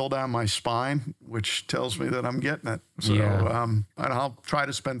a chill down my spine, which tells me that I'm getting it. So I'll try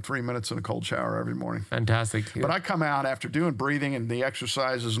to spend 3 minutes in a cold shower every morning. Fantastic. But I come out after doing breathing and the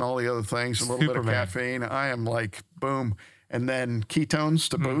exercises and all the other things, a little bit of caffeine. I am like, boom. And then ketones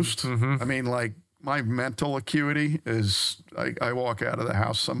to boost. Mm-hmm. I mean, like my mental acuity is, I walk out of the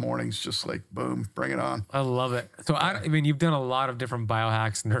house some mornings just like, boom, bring it on. I love it. So, I mean, you've done a lot of different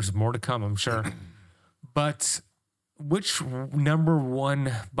biohacks and there's more to come, I'm sure. But which number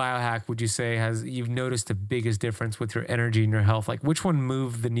one biohack would you say you've noticed the biggest difference with your energy and your health? Like which one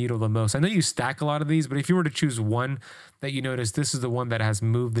moved the needle the most? I know you stack a lot of these, but if you were to choose one that you noticed, this is the one that has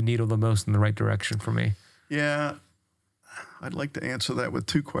moved the needle the most in the right direction for me. Yeah. I'd like to answer that with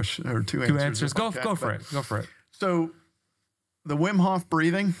two answers. Go for it. Go for it. So the Wim Hof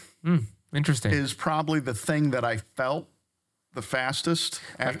breathing interesting. is probably the thing that I felt the fastest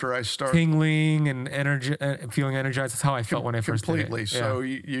after I started. Tingling and energy, feeling energized. That's how I felt when I first did it. Completely. So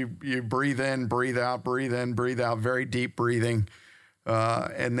you breathe in, breathe out, breathe in, breathe out, very deep breathing.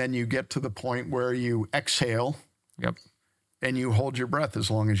 And then you get to the point where you exhale. Yep. And you hold your breath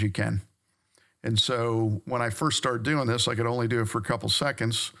as long as you can. And so when I first started doing this, I could only do it for a couple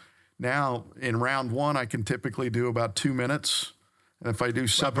seconds. Now in round one, I can typically do about 2 minutes. And if I do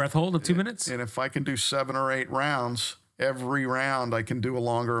a breath hold of 2 minutes? And if I can do 7 or 8 rounds, every round I can do a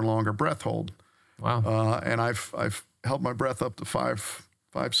longer and longer breath hold. Wow. And I've held my breath up to 5,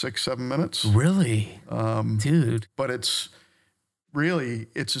 6, 7 minutes. Really? Dude. But it's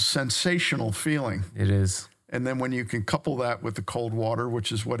a sensational feeling. It is. And then when you can couple that with the cold water,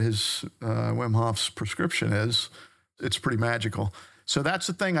 which is what his Wim Hof's prescription is, it's pretty magical. So that's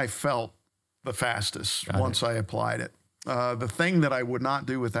the thing I felt the fastest once I applied it. The thing that I would not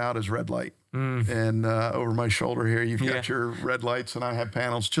do without is red light. And over my shoulder here, you've got your red lights, and I have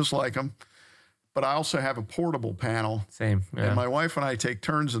panels just like them. But I also have a portable panel. Same. Yeah. And my wife and I take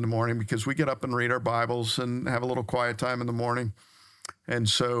turns in the morning because we get up and read our Bibles and have a little quiet time in the morning. And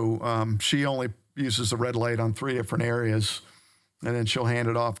so she only uses the red light on 3 different areas, and then she'll hand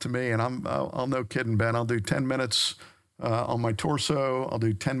it off to me. And I'll no kidding, Ben, I'll do 10 minutes on my torso. I'll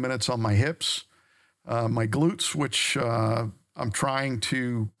do 10 minutes on my hips, my glutes, which I'm trying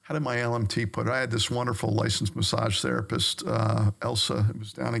to, how did my LMT put it? I had this wonderful licensed massage therapist, Elsa. It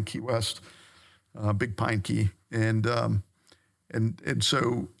was down in Key West, Big Pine Key. And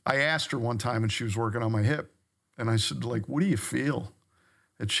so I asked her one time, and she was working on my hip. And I said, like, what do you feel?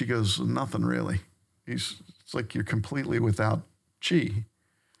 And she goes, nothing really. It's like you're completely without chi.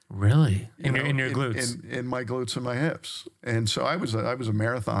 Really? In your glutes? In my glutes and my hips. And so I was a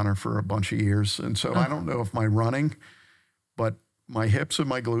marathoner for a bunch of years. And so I don't know if my running, but my hips and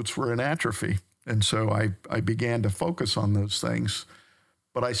my glutes were in atrophy. And so I began to focus on those things.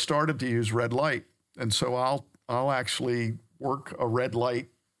 But I started to use red light. And so I'll actually work a red light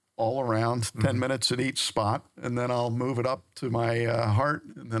all around, 10 minutes at each spot, and then I'll move it up to my heart,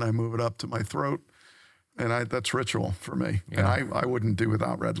 and then I move it up to my throat. And that's ritual for me. Yeah. And I wouldn't do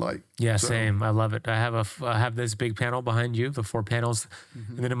without red light. Yeah, So- same. I love it. I have this big panel behind you, the 4 panels.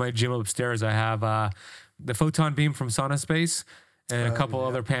 And then in my gym upstairs, I have the photon beam from Sauna Space and a couple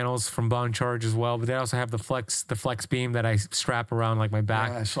other panels from Bond Charge as well. But they also have the flex beam that I strap around like my back.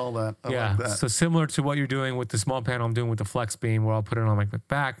 Yeah, I saw that. I Yeah. like that. So similar to what you're doing with the small panel, I'm doing with the flex beam, where I'll put it on like my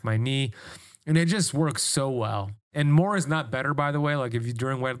back, my knee, and it just works so well. And more is not better, by the way. Like if you're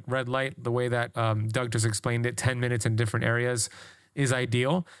during red light, the way that Doug just explained it, 10 minutes in different areas is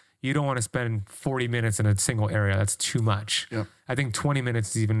ideal. You don't want to spend 40 minutes in a single area. That's too much. Yep. I think 20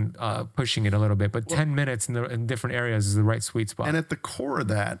 minutes is even pushing it a little bit, but 10 minutes in different areas is the right sweet spot. And at the core of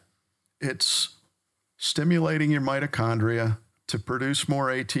that, it's stimulating your mitochondria to produce more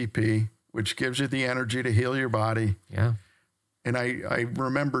ATP, which gives you the energy to heal your body. Yeah. And I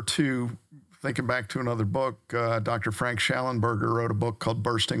remember too, thinking back to another book, Dr. Frank Schallenberger wrote a book called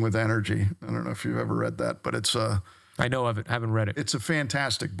Bursting with Energy. I don't know if you've ever read that, but I know of it. I haven't read it. It's a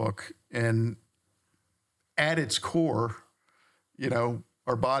fantastic book. And at its core,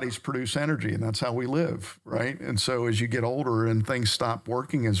 our bodies produce energy, and that's how we live, right? And so as you get older and things stop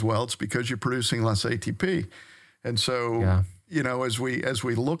working as well, it's because you're producing less ATP. And so, as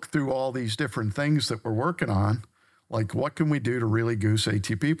we look through all these different things that we're working on, like what can we do to really goose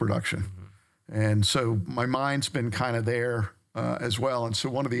ATP production? And so my mind's been kind of there as well. And so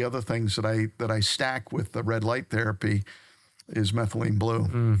one of the other things that I stack with the red light therapy is methylene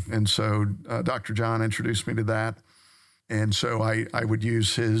blue. And so Dr. John introduced me to that. And so I would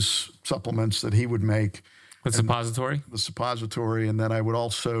use his supplements that he would make. The suppository? The suppository. And then I would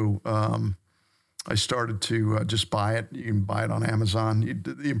also, I started to just buy it. You can buy it on Amazon.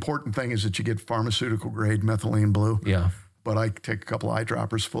 The important thing is that you get pharmaceutical grade methylene blue. Yeah. But I take a couple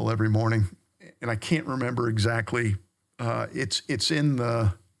eyedroppers full every morning. And I can't remember exactly. It's in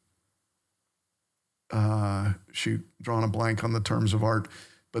the, drawing a blank on the terms of art,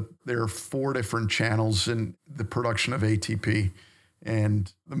 but there are 4 different channels in the production of ATP,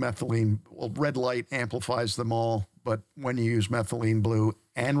 and the methylene, red light amplifies them all. But when you use methylene blue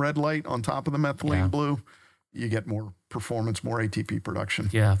and red light on top of the methylene blue, you get more performance, more ATP production.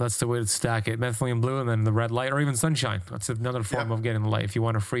 Yeah, that's the way to stack it. Methylene blue and then the red light, or even sunshine. That's another form of getting the light if you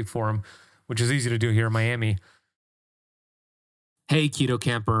want a free form, which is easy to do here in Miami. Hey, Keto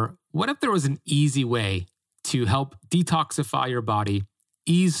Camper, what if there was an easy way to help detoxify your body,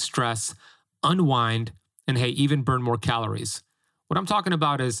 ease stress, unwind, and hey, even burn more calories? What I'm talking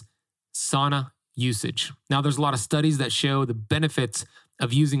about is sauna usage. Now, there's a lot of studies that show the benefits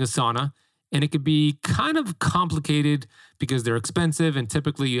of using a sauna, and it could be kind of complicated because they're expensive, and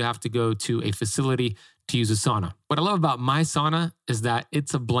typically you have to go to a facility to use a sauna. What I love about my sauna is that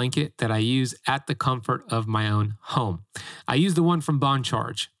it's a blanket that I use at the comfort of my own home. I use the one from Bond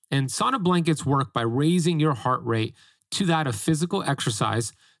Charge, and sauna blankets work by raising your heart rate to that of physical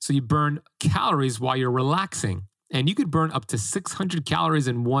exercise, so you burn calories while you're relaxing, and you could burn up to 600 calories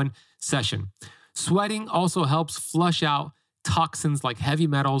in one session. Sweating also helps flush out toxins like heavy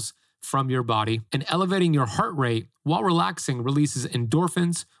metals from your body, and elevating your heart rate while relaxing releases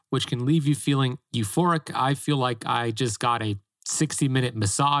endorphins, which can leave you feeling euphoric. I feel like I just got a 60-minute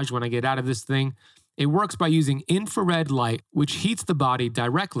massage when I get out of this thing. It works by using infrared light, which heats the body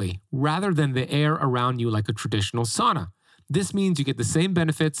directly rather than the air around you like a traditional sauna. This means you get the same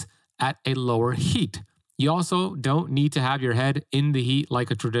benefits at a lower heat. You also don't need to have your head in the heat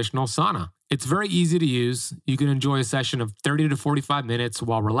like a traditional sauna. It's very easy to use. You can enjoy a session of 30 to 45 minutes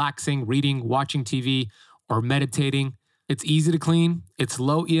while relaxing, reading, watching TV, or meditating. It's easy to clean. It's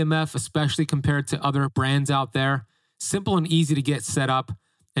low EMF, especially compared to other brands out there. Simple and easy to get set up.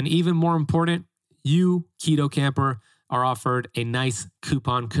 And even more important, you, Keto Camper, are offered a nice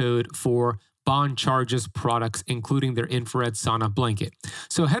coupon code for Bond Charge's products, including their infrared sauna blanket.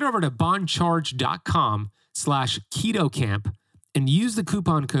 So head over to bondcharge.com/KetoCamp and use the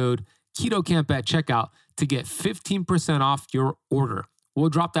coupon code KetoCamp at checkout to get 15% off your order. We'll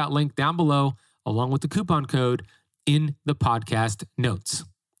drop that link down below along with the coupon code in the podcast notes.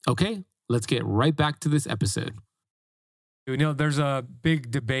 Okay, let's get right back to this episode. There's a big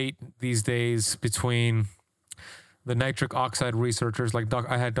debate these days between the nitric oxide researchers. Like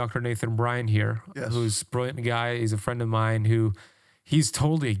I had Dr. Nathan Bryan here, who's a brilliant guy. He's a friend of mine who he's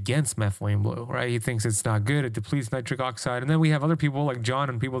totally against methylene blue, right? He thinks it's not good. It depletes nitric oxide. And then we have other people like John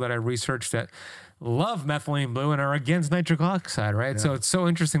and people that I researched that love methylene blue and are against nitric oxide, right? So it's so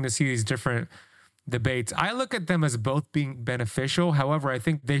interesting to see these different debates. I look at them as both being beneficial. However, I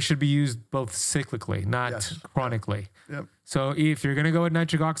think they should be used both cyclically, not chronically. Yep. So if you're going to go with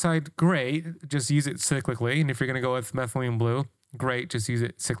nitric oxide, great. Just use it cyclically. And if you're going to go with methylene blue, great. Just use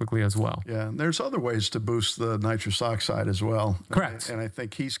it cyclically as well. Yeah, and there's other ways to boost the nitrous oxide as well. Correct. And I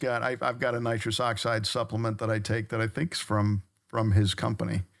think I've got a nitrous oxide supplement that I take that I think is from his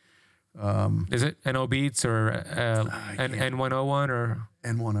company. Is it NO Beats or N101 or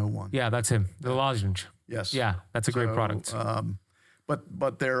N101? Yeah, that's him. The lozenge. Yes. Yeah, that's a great product.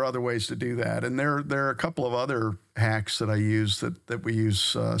 But there are other ways to do that, and there are a couple of other hacks that I use that we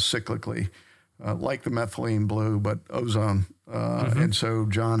use cyclically, like the methylene blue, but ozone. And so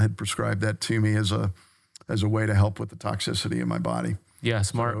John had prescribed that to me as a way to help with the toxicity in my body. Yeah,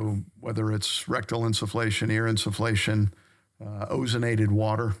 smart. So whether it's rectal insufflation, ear insufflation, ozonated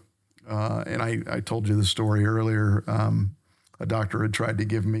water, and I told you the story earlier. A doctor had tried to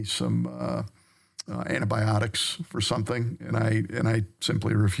give me some antibiotics for something, and I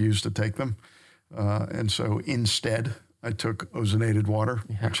simply refused to take them. And so instead, I took ozonated water,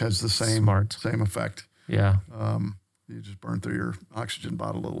 which has the same effect. Yeah. You just burn through your oxygen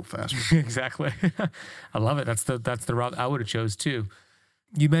bottle a little faster. Exactly. I love it. That's the route I would have chose too.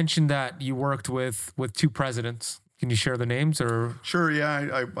 You mentioned that you worked with two presidents. Can you share the names or? Sure.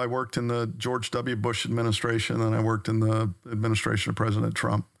 Yeah. I worked in the George W. Bush administration, and I worked in the administration of President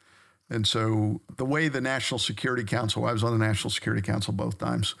Trump. And so the way the National Security Council, I was on the National Security Council both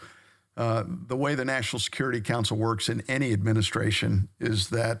times. The way the National Security Council works in any administration is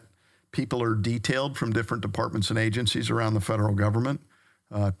that people are detailed from different departments and agencies around the federal government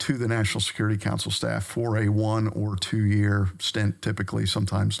to the National Security Council staff for a 1 or 2 year stint, typically,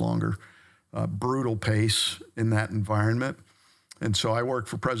 sometimes longer. Brutal pace in that environment. And so I worked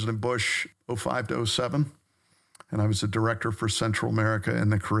for President Bush 2005 to 2007. And I was the director for Central America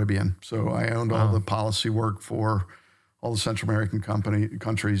and the Caribbean. So I owned all the policy work for all the Central American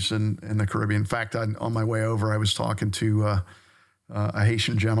countries in the Caribbean. In fact, on my way over, I was talking to a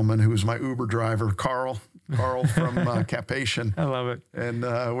Haitian gentleman who was my Uber driver, Carl from Cap-Haitian. I love it. And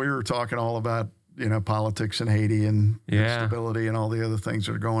we were talking all about, politics in Haiti and instability and all the other things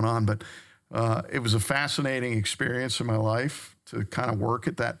that are going on. But it was a fascinating experience in my life to kind of work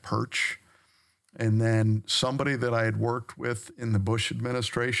at that perch. And then somebody that I had worked with in the Bush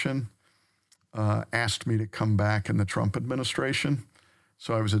administration asked me to come back in the Trump administration.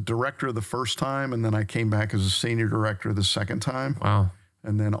 So I was a director the first time, and then I came back as a senior director the second time. Wow.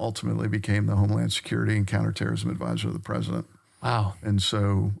 And then ultimately became the Homeland Security and Counterterrorism Advisor of the President. Wow. And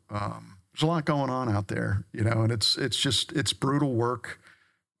so there's a lot going on out there, and it's brutal work.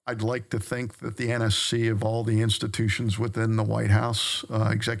 I'd like to think that the NSC of all the institutions within the White House,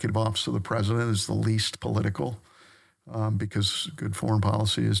 Executive Office of the President, is the least political because good foreign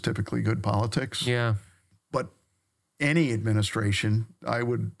policy is typically good politics. Yeah. But any administration, I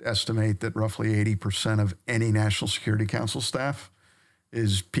would estimate that roughly 80% of any National Security Council staff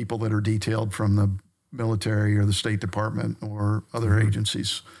is people that are detailed from the military or the State Department or other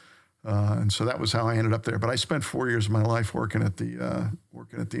agencies. And so that was how I ended up there. But I spent 4 years of my life working at the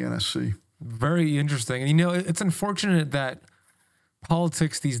NSC. Very interesting. And, it's unfortunate that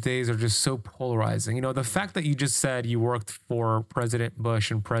politics these days are just so polarizing. The fact that you just said you worked for President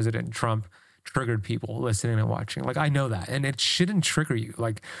Bush and President Trump triggered people listening and watching. Like, I know that. And it shouldn't trigger you.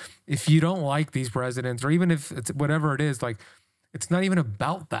 Like, if you don't like these presidents, or even if it's whatever it is, like, it's not even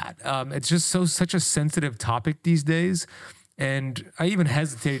about that. It's just such a sensitive topic these days. And I even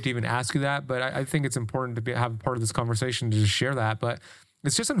hesitated to even ask you that, but I think it's important to have part of this conversation to just share that. But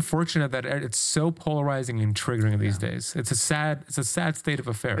it's just unfortunate that it's so polarizing and triggering these days. It's a sad state of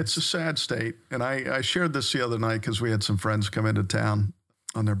affairs. It's a sad state. And I shared this the other night because we had some friends come into town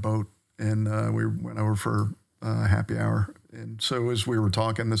on their boat, and we went over for happy hour. And so as we were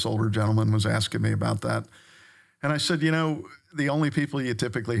talking, this older gentleman was asking me about that. And I said, the only people you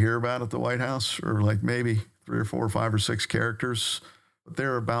typically hear about at the White House are like maybe 3 or 4 or 5 or 6 characters. But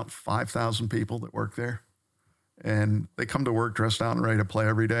there are about 5,000 people that work there. And they come to work dressed out and ready to play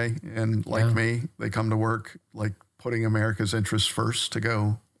every day. And like me, they come to work like putting America's interests first to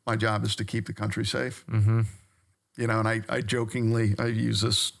go, my job is to keep the country safe. Mm-hmm. And I jokingly, I use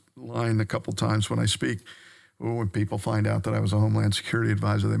this line a couple times when I speak. When people find out that I was a Homeland Security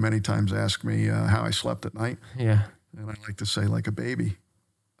advisor, they many times ask me how I slept at night. Yeah. And I like to say, like a baby.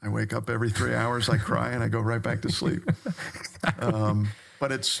 I wake up every 3 hours, I cry, and I go right back to sleep.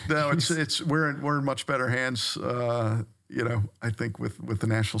 But we're in much better hands. I think with the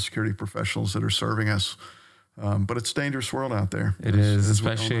national security professionals that are serving us. But it's a dangerous world out there. It is,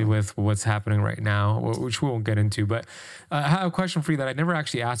 especially with what's happening right now, which we won't get into. But I have a question for you that I never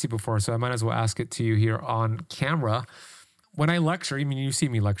actually asked you before, so I might as well ask it to you here on camera. When I lecture, you see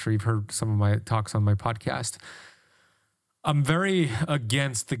me lecture, you've heard some of my talks on my podcast. I'm very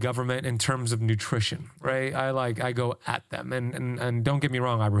against the government in terms of nutrition, right? I go at them, and don't get me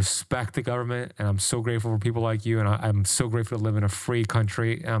wrong, I respect the government, and I'm so grateful for people like you, and I'm so grateful to live in a free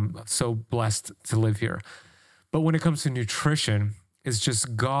country. I'm so blessed to live here. But when it comes to nutrition, it's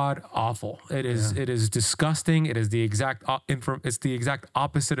just god awful. It is disgusting. It is the exact it's the exact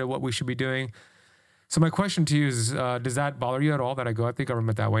opposite of what we should be doing. So my question to you is, does that bother you at all that I go at the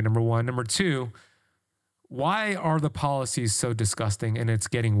government that way? Number one. Number two, why are the policies so disgusting and it's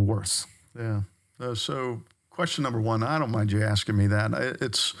getting worse? Yeah. So question number one, I don't mind you asking me that.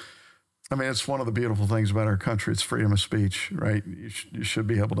 It's one of the beautiful things about our country. It's freedom of speech, right? You should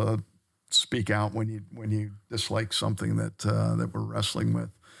be able to speak out when you dislike something that we're wrestling with.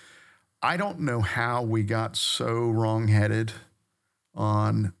 I don't know how we got so wrongheaded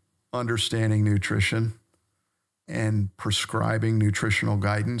on understanding nutrition and prescribing nutritional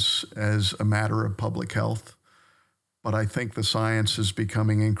guidance as a matter of public health. But I think the science is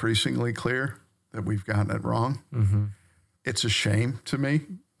becoming increasingly clear that we've gotten it wrong. Mm-hmm. It's a shame to me,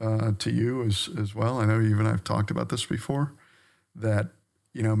 to you as well. I know you and I have talked about this before, that,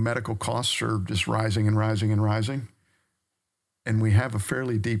 medical costs are just rising and rising and rising. And we have a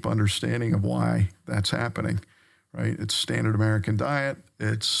fairly deep understanding of why that's happening, right? It's standard American diet.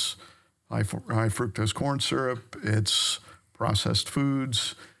 It's high fructose corn syrup, it's processed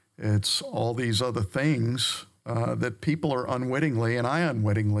foods, it's all these other things that people are unwittingly, and I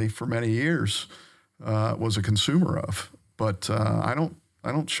unwittingly for many years was a consumer of. But I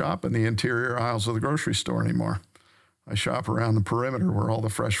don't shop in the interior aisles of the grocery store anymore. I shop around the perimeter where all the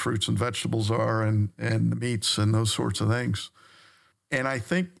fresh fruits and vegetables are, and the meats and those sorts of things. And I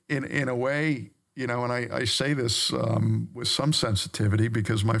think in a way, and I say this with some sensitivity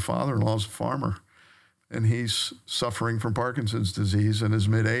because my father-in-law is a farmer, and he's suffering from Parkinson's disease in his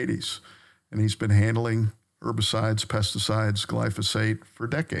mid-80s. And he's been handling herbicides, pesticides, glyphosate for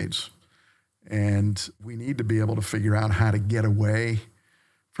decades. And we need to be able to figure out how to get away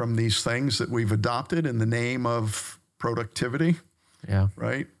from these things that we've adopted in the name of productivity. Yeah.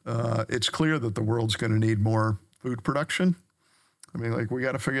 Right? It's clear that the world's going to need more food production. We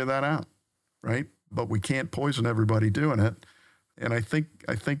got to figure that out. Right? But we can't poison everybody doing it. And I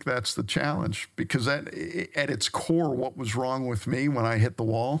think that's the challenge, because at its core, what was wrong with me when I hit the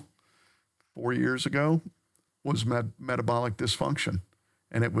wall 4 years ago was metabolic dysfunction.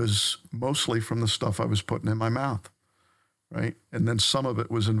 And it was mostly from the stuff I was putting in my mouth, right? And then some of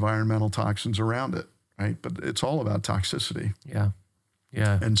it was environmental toxins around it, right? But it's all about toxicity. Yeah.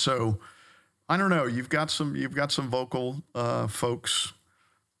 Yeah. And so, I don't know, you've got some vocal folks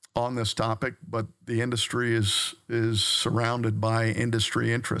on this topic, but the industry is surrounded by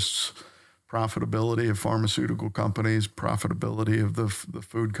industry interests, profitability of pharmaceutical companies, profitability of the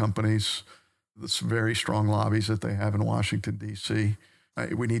food companies, the very strong lobbies that they have in Washington, D.C.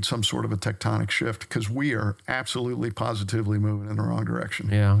 We need some sort of a tectonic shift, because we are absolutely positively moving in the wrong direction.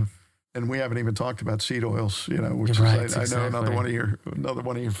 Yeah. And we haven't even talked about seed oils, which is, I know another one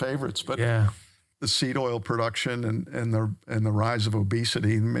of your favorites, but yeah. The seed oil production and the rise of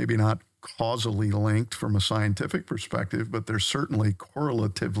obesity, maybe not causally linked from a scientific perspective, but they're certainly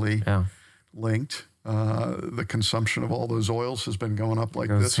correlatively linked. The consumption of all those oils has been going up like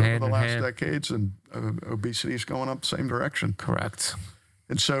this over the last decades, and obesity is going up the same direction. Correct.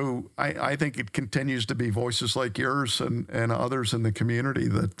 And so I think it continues to be voices like yours and others in the community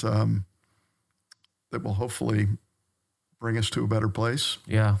that will hopefully bring us to a better place.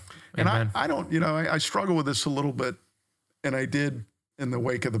 Yeah. And I don't, I struggle with this a little bit, and I did in the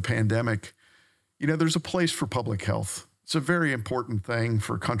wake of the pandemic. There's a place for public health. It's a very important thing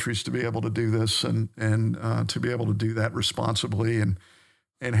for countries to be able to do this and to be able to do that responsibly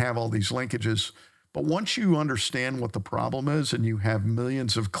and have all these linkages. But once you understand what the problem is and you have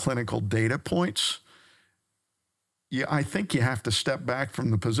millions of clinical data points, I think you have to step back from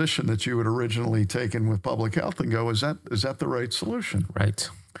the position that you had originally taken with public health and go, is that the right solution? Right.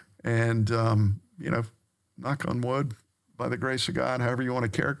 And, knock on wood, by the grace of God, however you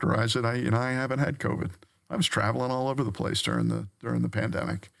want to characterize it, I haven't had COVID. I was traveling all over the place during the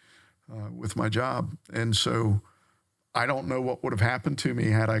pandemic with my job. And so I don't know what would have happened to me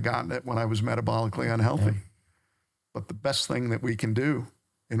had I gotten it when I was metabolically unhealthy. Yeah. But the best thing that we can do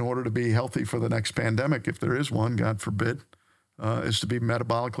in order to be healthy for the next pandemic, if there is one, God forbid, is to be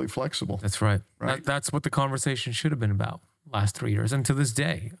metabolically flexible. That's right. That's what the conversation should have been about last 3 years and to this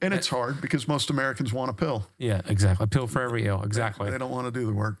day. And it's hard because most Americans want a pill. Yeah, exactly. A pill for every ill. Exactly. They don't want to do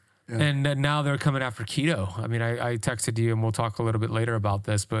the work. Yeah. And now they're coming after keto. I mean, I texted you, and we'll talk a little bit later about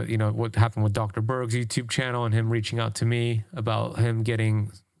this, but what happened with Dr. Berg's YouTube channel and him reaching out to me about him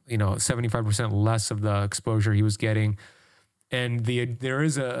getting, 75% less of the exposure he was getting And there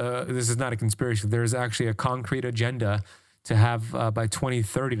is this is not a conspiracy. There is actually a concrete agenda to have by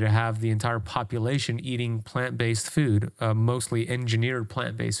 2030 to have the entire population eating plant-based food, mostly engineered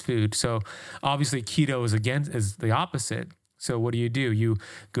plant-based food. So obviously keto is the opposite. So what do? You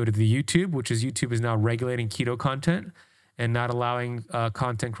go to the YouTube is now regulating keto content and not allowing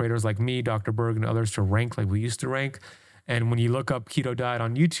content creators like me, Dr. Berg, and others to rank like we used to rank. And when you look up keto diet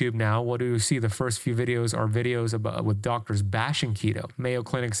on YouTube now, what do you see? The first few videos are videos with doctors bashing keto. Mayo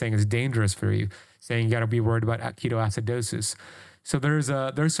Clinic saying it's dangerous for you, saying you got to be worried about ketoacidosis. So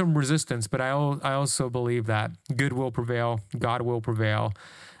there's some resistance, but I also believe that good will prevail, God will prevail.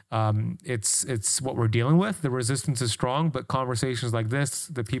 It's what we're dealing with. The resistance is strong, but conversations like this,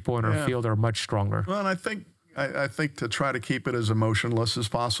 the people in our field are much stronger. Well, and I think to try to keep it as emotionless as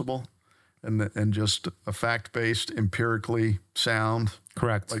possible. And just a fact-based, empirically sound.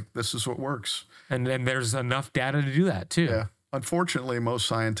 Correct. Like this is what works. And then there's enough data to do that too. Yeah. Unfortunately, most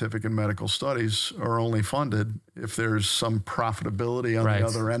scientific and medical studies are only funded if there's some profitability on the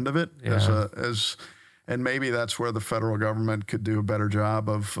other end of it. Yeah. And maybe that's where the federal government could do a better job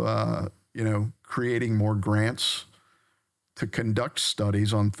of, creating more grants to conduct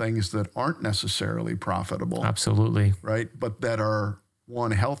studies on things that aren't necessarily profitable. Absolutely. Right. But that are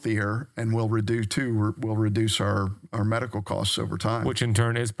healthier and will reduce our medical costs over time. Which in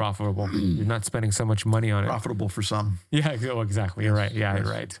turn is profitable. You're not spending so much money on it. Profitable for some. Yeah, exactly. You're right. Yeah, you're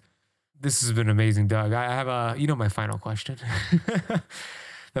right. This has been amazing, Doug. I have my final question.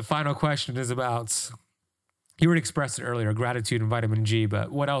 The final question is about, you already expressed it earlier, gratitude and vitamin G, but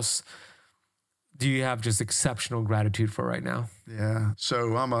what else do you have just exceptional gratitude for right now? Yeah.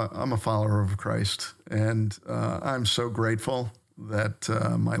 So I'm a follower of Christ, and I'm so grateful that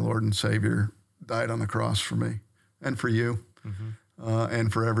my Lord and Savior died on the cross for me and for you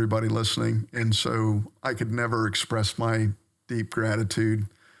and for everybody listening. And so I could never express my deep gratitude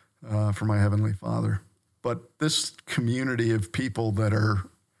for my Heavenly Father. But this community of people that are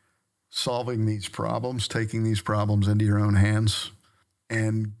solving these problems, taking these problems into your own hands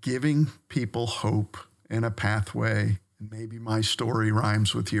and giving people hope and a pathway, and maybe my story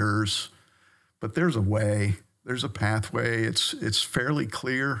rhymes with yours, but there's a way. There's a pathway. It's fairly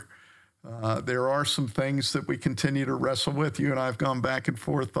clear. There are some things that we continue to wrestle with. You and I have gone back and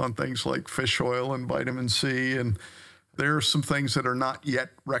forth on things like fish oil and vitamin C, and there are some things that are not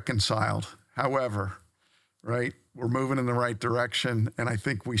yet reconciled. However, right, we're moving in the right direction, and I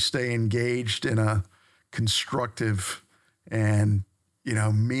think we stay engaged in a constructive and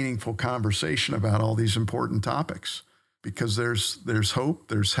meaningful conversation about all these important topics, because there's hope,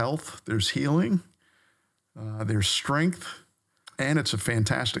 there's health, there's healing. There's strength, and it's a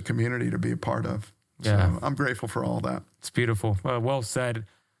fantastic community to be a part of. Yeah. So I'm grateful for all that. It's beautiful. Well said.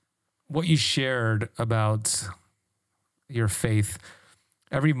 What you shared about your faith,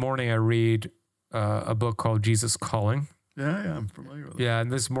 every morning I read a book called Jesus Calling. Yeah, I'm familiar with it. Yeah,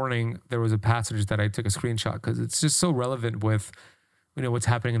 and this morning there was a passage that I took a screenshot because it's just so relevant with what's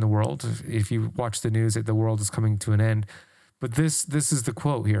happening in the world. If you watch the news, the world is coming to an end. But this is the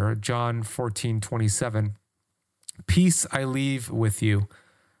quote here, John 14:27. Peace I leave with you.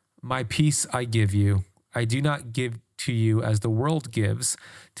 My peace I give you. I do not give to you as the world gives.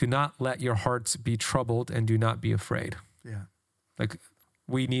 Do not let your hearts be troubled and do not be afraid. Yeah. Like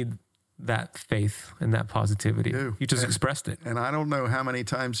we need that faith and that positivity. You just expressed it. And I don't know how many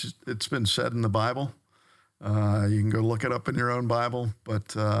times it's been said in the Bible. You can go look it up in your own Bible.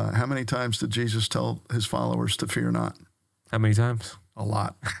 But how many times did Jesus tell his followers to fear not? How many times? A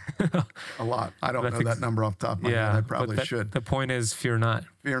lot. A lot. I don't know that number off the top of my head. I probably should. The point is fear not.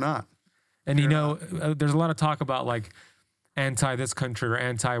 Fear not. And there's a lot of talk about like anti this country or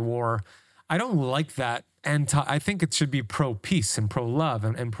anti-war. I don't like that. I think it should be pro-peace and pro-love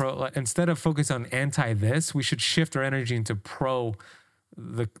and pro. Instead of focus on anti-this, we should shift our energy into pro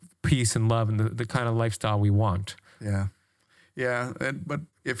the peace and love and the kind of lifestyle we want. Yeah. Yeah. But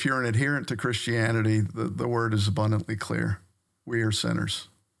if you're an adherent to Christianity, the word is abundantly clear. We are sinners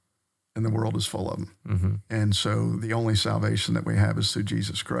and the world is full of them. Mm-hmm. And so the only salvation that we have is through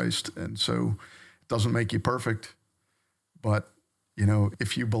Jesus Christ. And so it doesn't make you perfect, but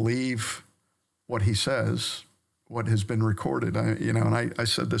if you believe what he says, what has been recorded, I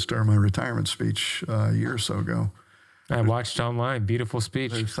said this during my retirement speech a year or so ago. I watched online. Beautiful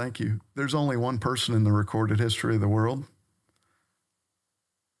speech. Thank you. There's only one person in the recorded history of the world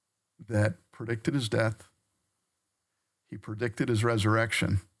that predicted his death. He predicted his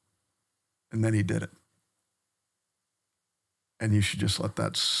resurrection, and then he did it. And you should just let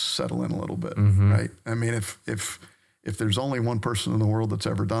that settle in a little bit, right? I mean, if there's only one person in the world that's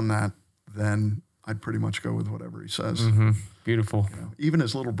ever done that, then I'd pretty much go with whatever he says. Beautiful. Even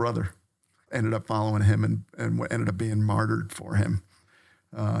his little brother ended up following him and ended up being martyred for him.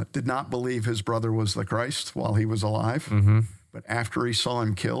 Did not believe his brother was the Christ while he was alive. But after he saw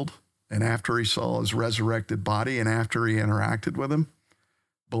him killed and after he saw his resurrected body and after he interacted with him,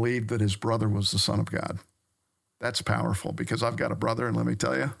 believed that his brother was the Son of God. That's powerful because I've got a brother, and let me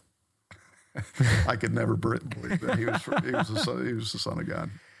tell you, I could never believe that he was the Son of God.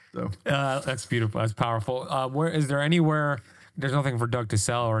 So that's beautiful. That's powerful. Where is there anywhere? There's nothing for Doug to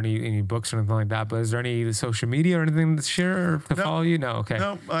sell or any books or anything like that. But is there any social media or anything to share or to follow you? No. Okay.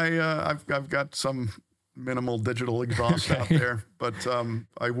 No, I've got some minimal digital exhaust out there, but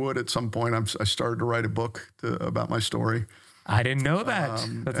I would at some point. I started to write a book about my story. I didn't know that.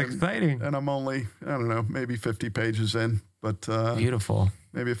 That's exciting. And I'm only, I don't know, maybe 50 pages in, but beautiful.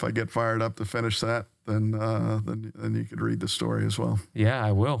 Maybe if I get fired up to finish that, then you could read the story as well. Yeah,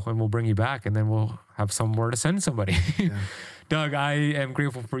 I will. And we'll bring you back and then we'll have somewhere to send somebody. Yeah. Doug, I am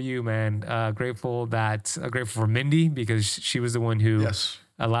grateful for you, man. Grateful for Mindy because she was the one who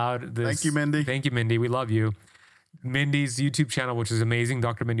allowed this. Thank you, Mindy. Thank you, Mindy. We love you. Mindy's YouTube channel, which is amazing,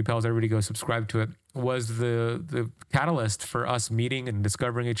 Dr. Mindy Pelz, everybody go subscribe to it, was the catalyst for us meeting and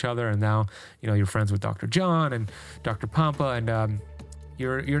discovering each other. And now, you're friends with Dr. John and Dr. Pampa, and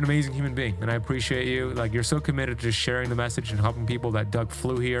you're an amazing human being. And I appreciate you. Like, you're so committed to just sharing the message and helping people that Doug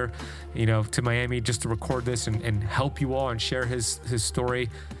flew here, to Miami just to record this and help you all and share his story.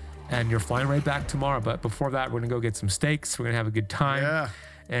 And you're flying right back tomorrow. But before that, we're going to go get some steaks. We're going to have a good time. Yeah.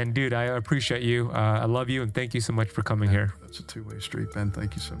 And dude, I appreciate you. I love you. And thank you so much for coming here. That's a two-way street, Ben.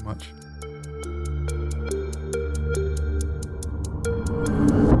 Thank you so much.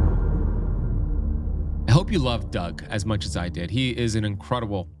 I hope you love Doug as much as I did. He is an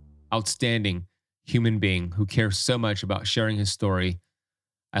incredible, outstanding human being who cares so much about sharing his story.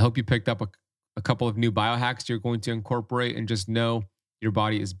 I hope you picked up a couple of new biohacks you're going to incorporate and just know your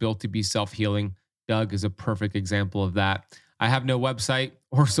body is built to be self-healing. Doug is a perfect example of that. I have no website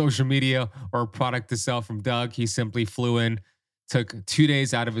or social media or product to sell from Doug. He simply flew in, took 2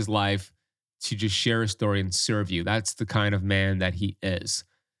 days out of his life to just share his story and serve you. That's the kind of man that he is.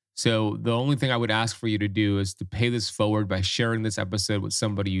 So the only thing I would ask for you to do is to pay this forward by sharing this episode with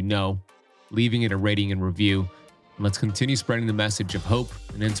somebody you know, leaving it a rating and review. And let's continue spreading the message of hope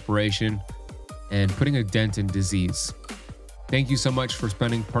and inspiration and putting a dent in disease. Thank you so much for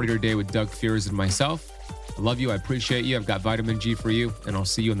spending part of your day with Doug Fears and myself. I love you. I appreciate you. I've got vitamin G for you, and I'll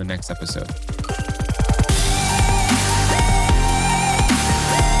see you in the next episode.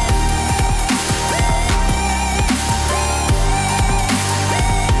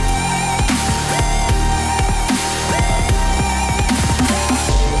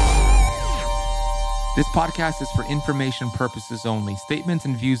 This podcast is for information purposes only. Statements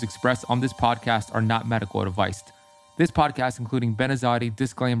and views expressed on this podcast are not medical advice. This podcast, including Ben Azadi,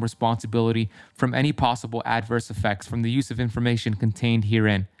 disclaims responsibility from any possible adverse effects from the use of information contained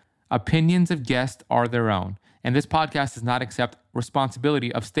herein. Opinions of guests are their own, and this podcast does not accept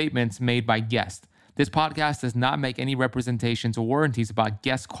responsibility of statements made by guests. This podcast does not make any representations or warranties about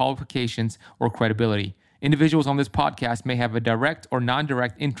guest qualifications or credibility. Individuals on this podcast may have a direct or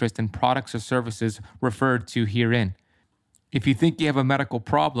non-direct interest in products or services referred to herein. If you think you have a medical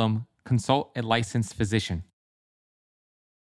problem, consult a licensed physician.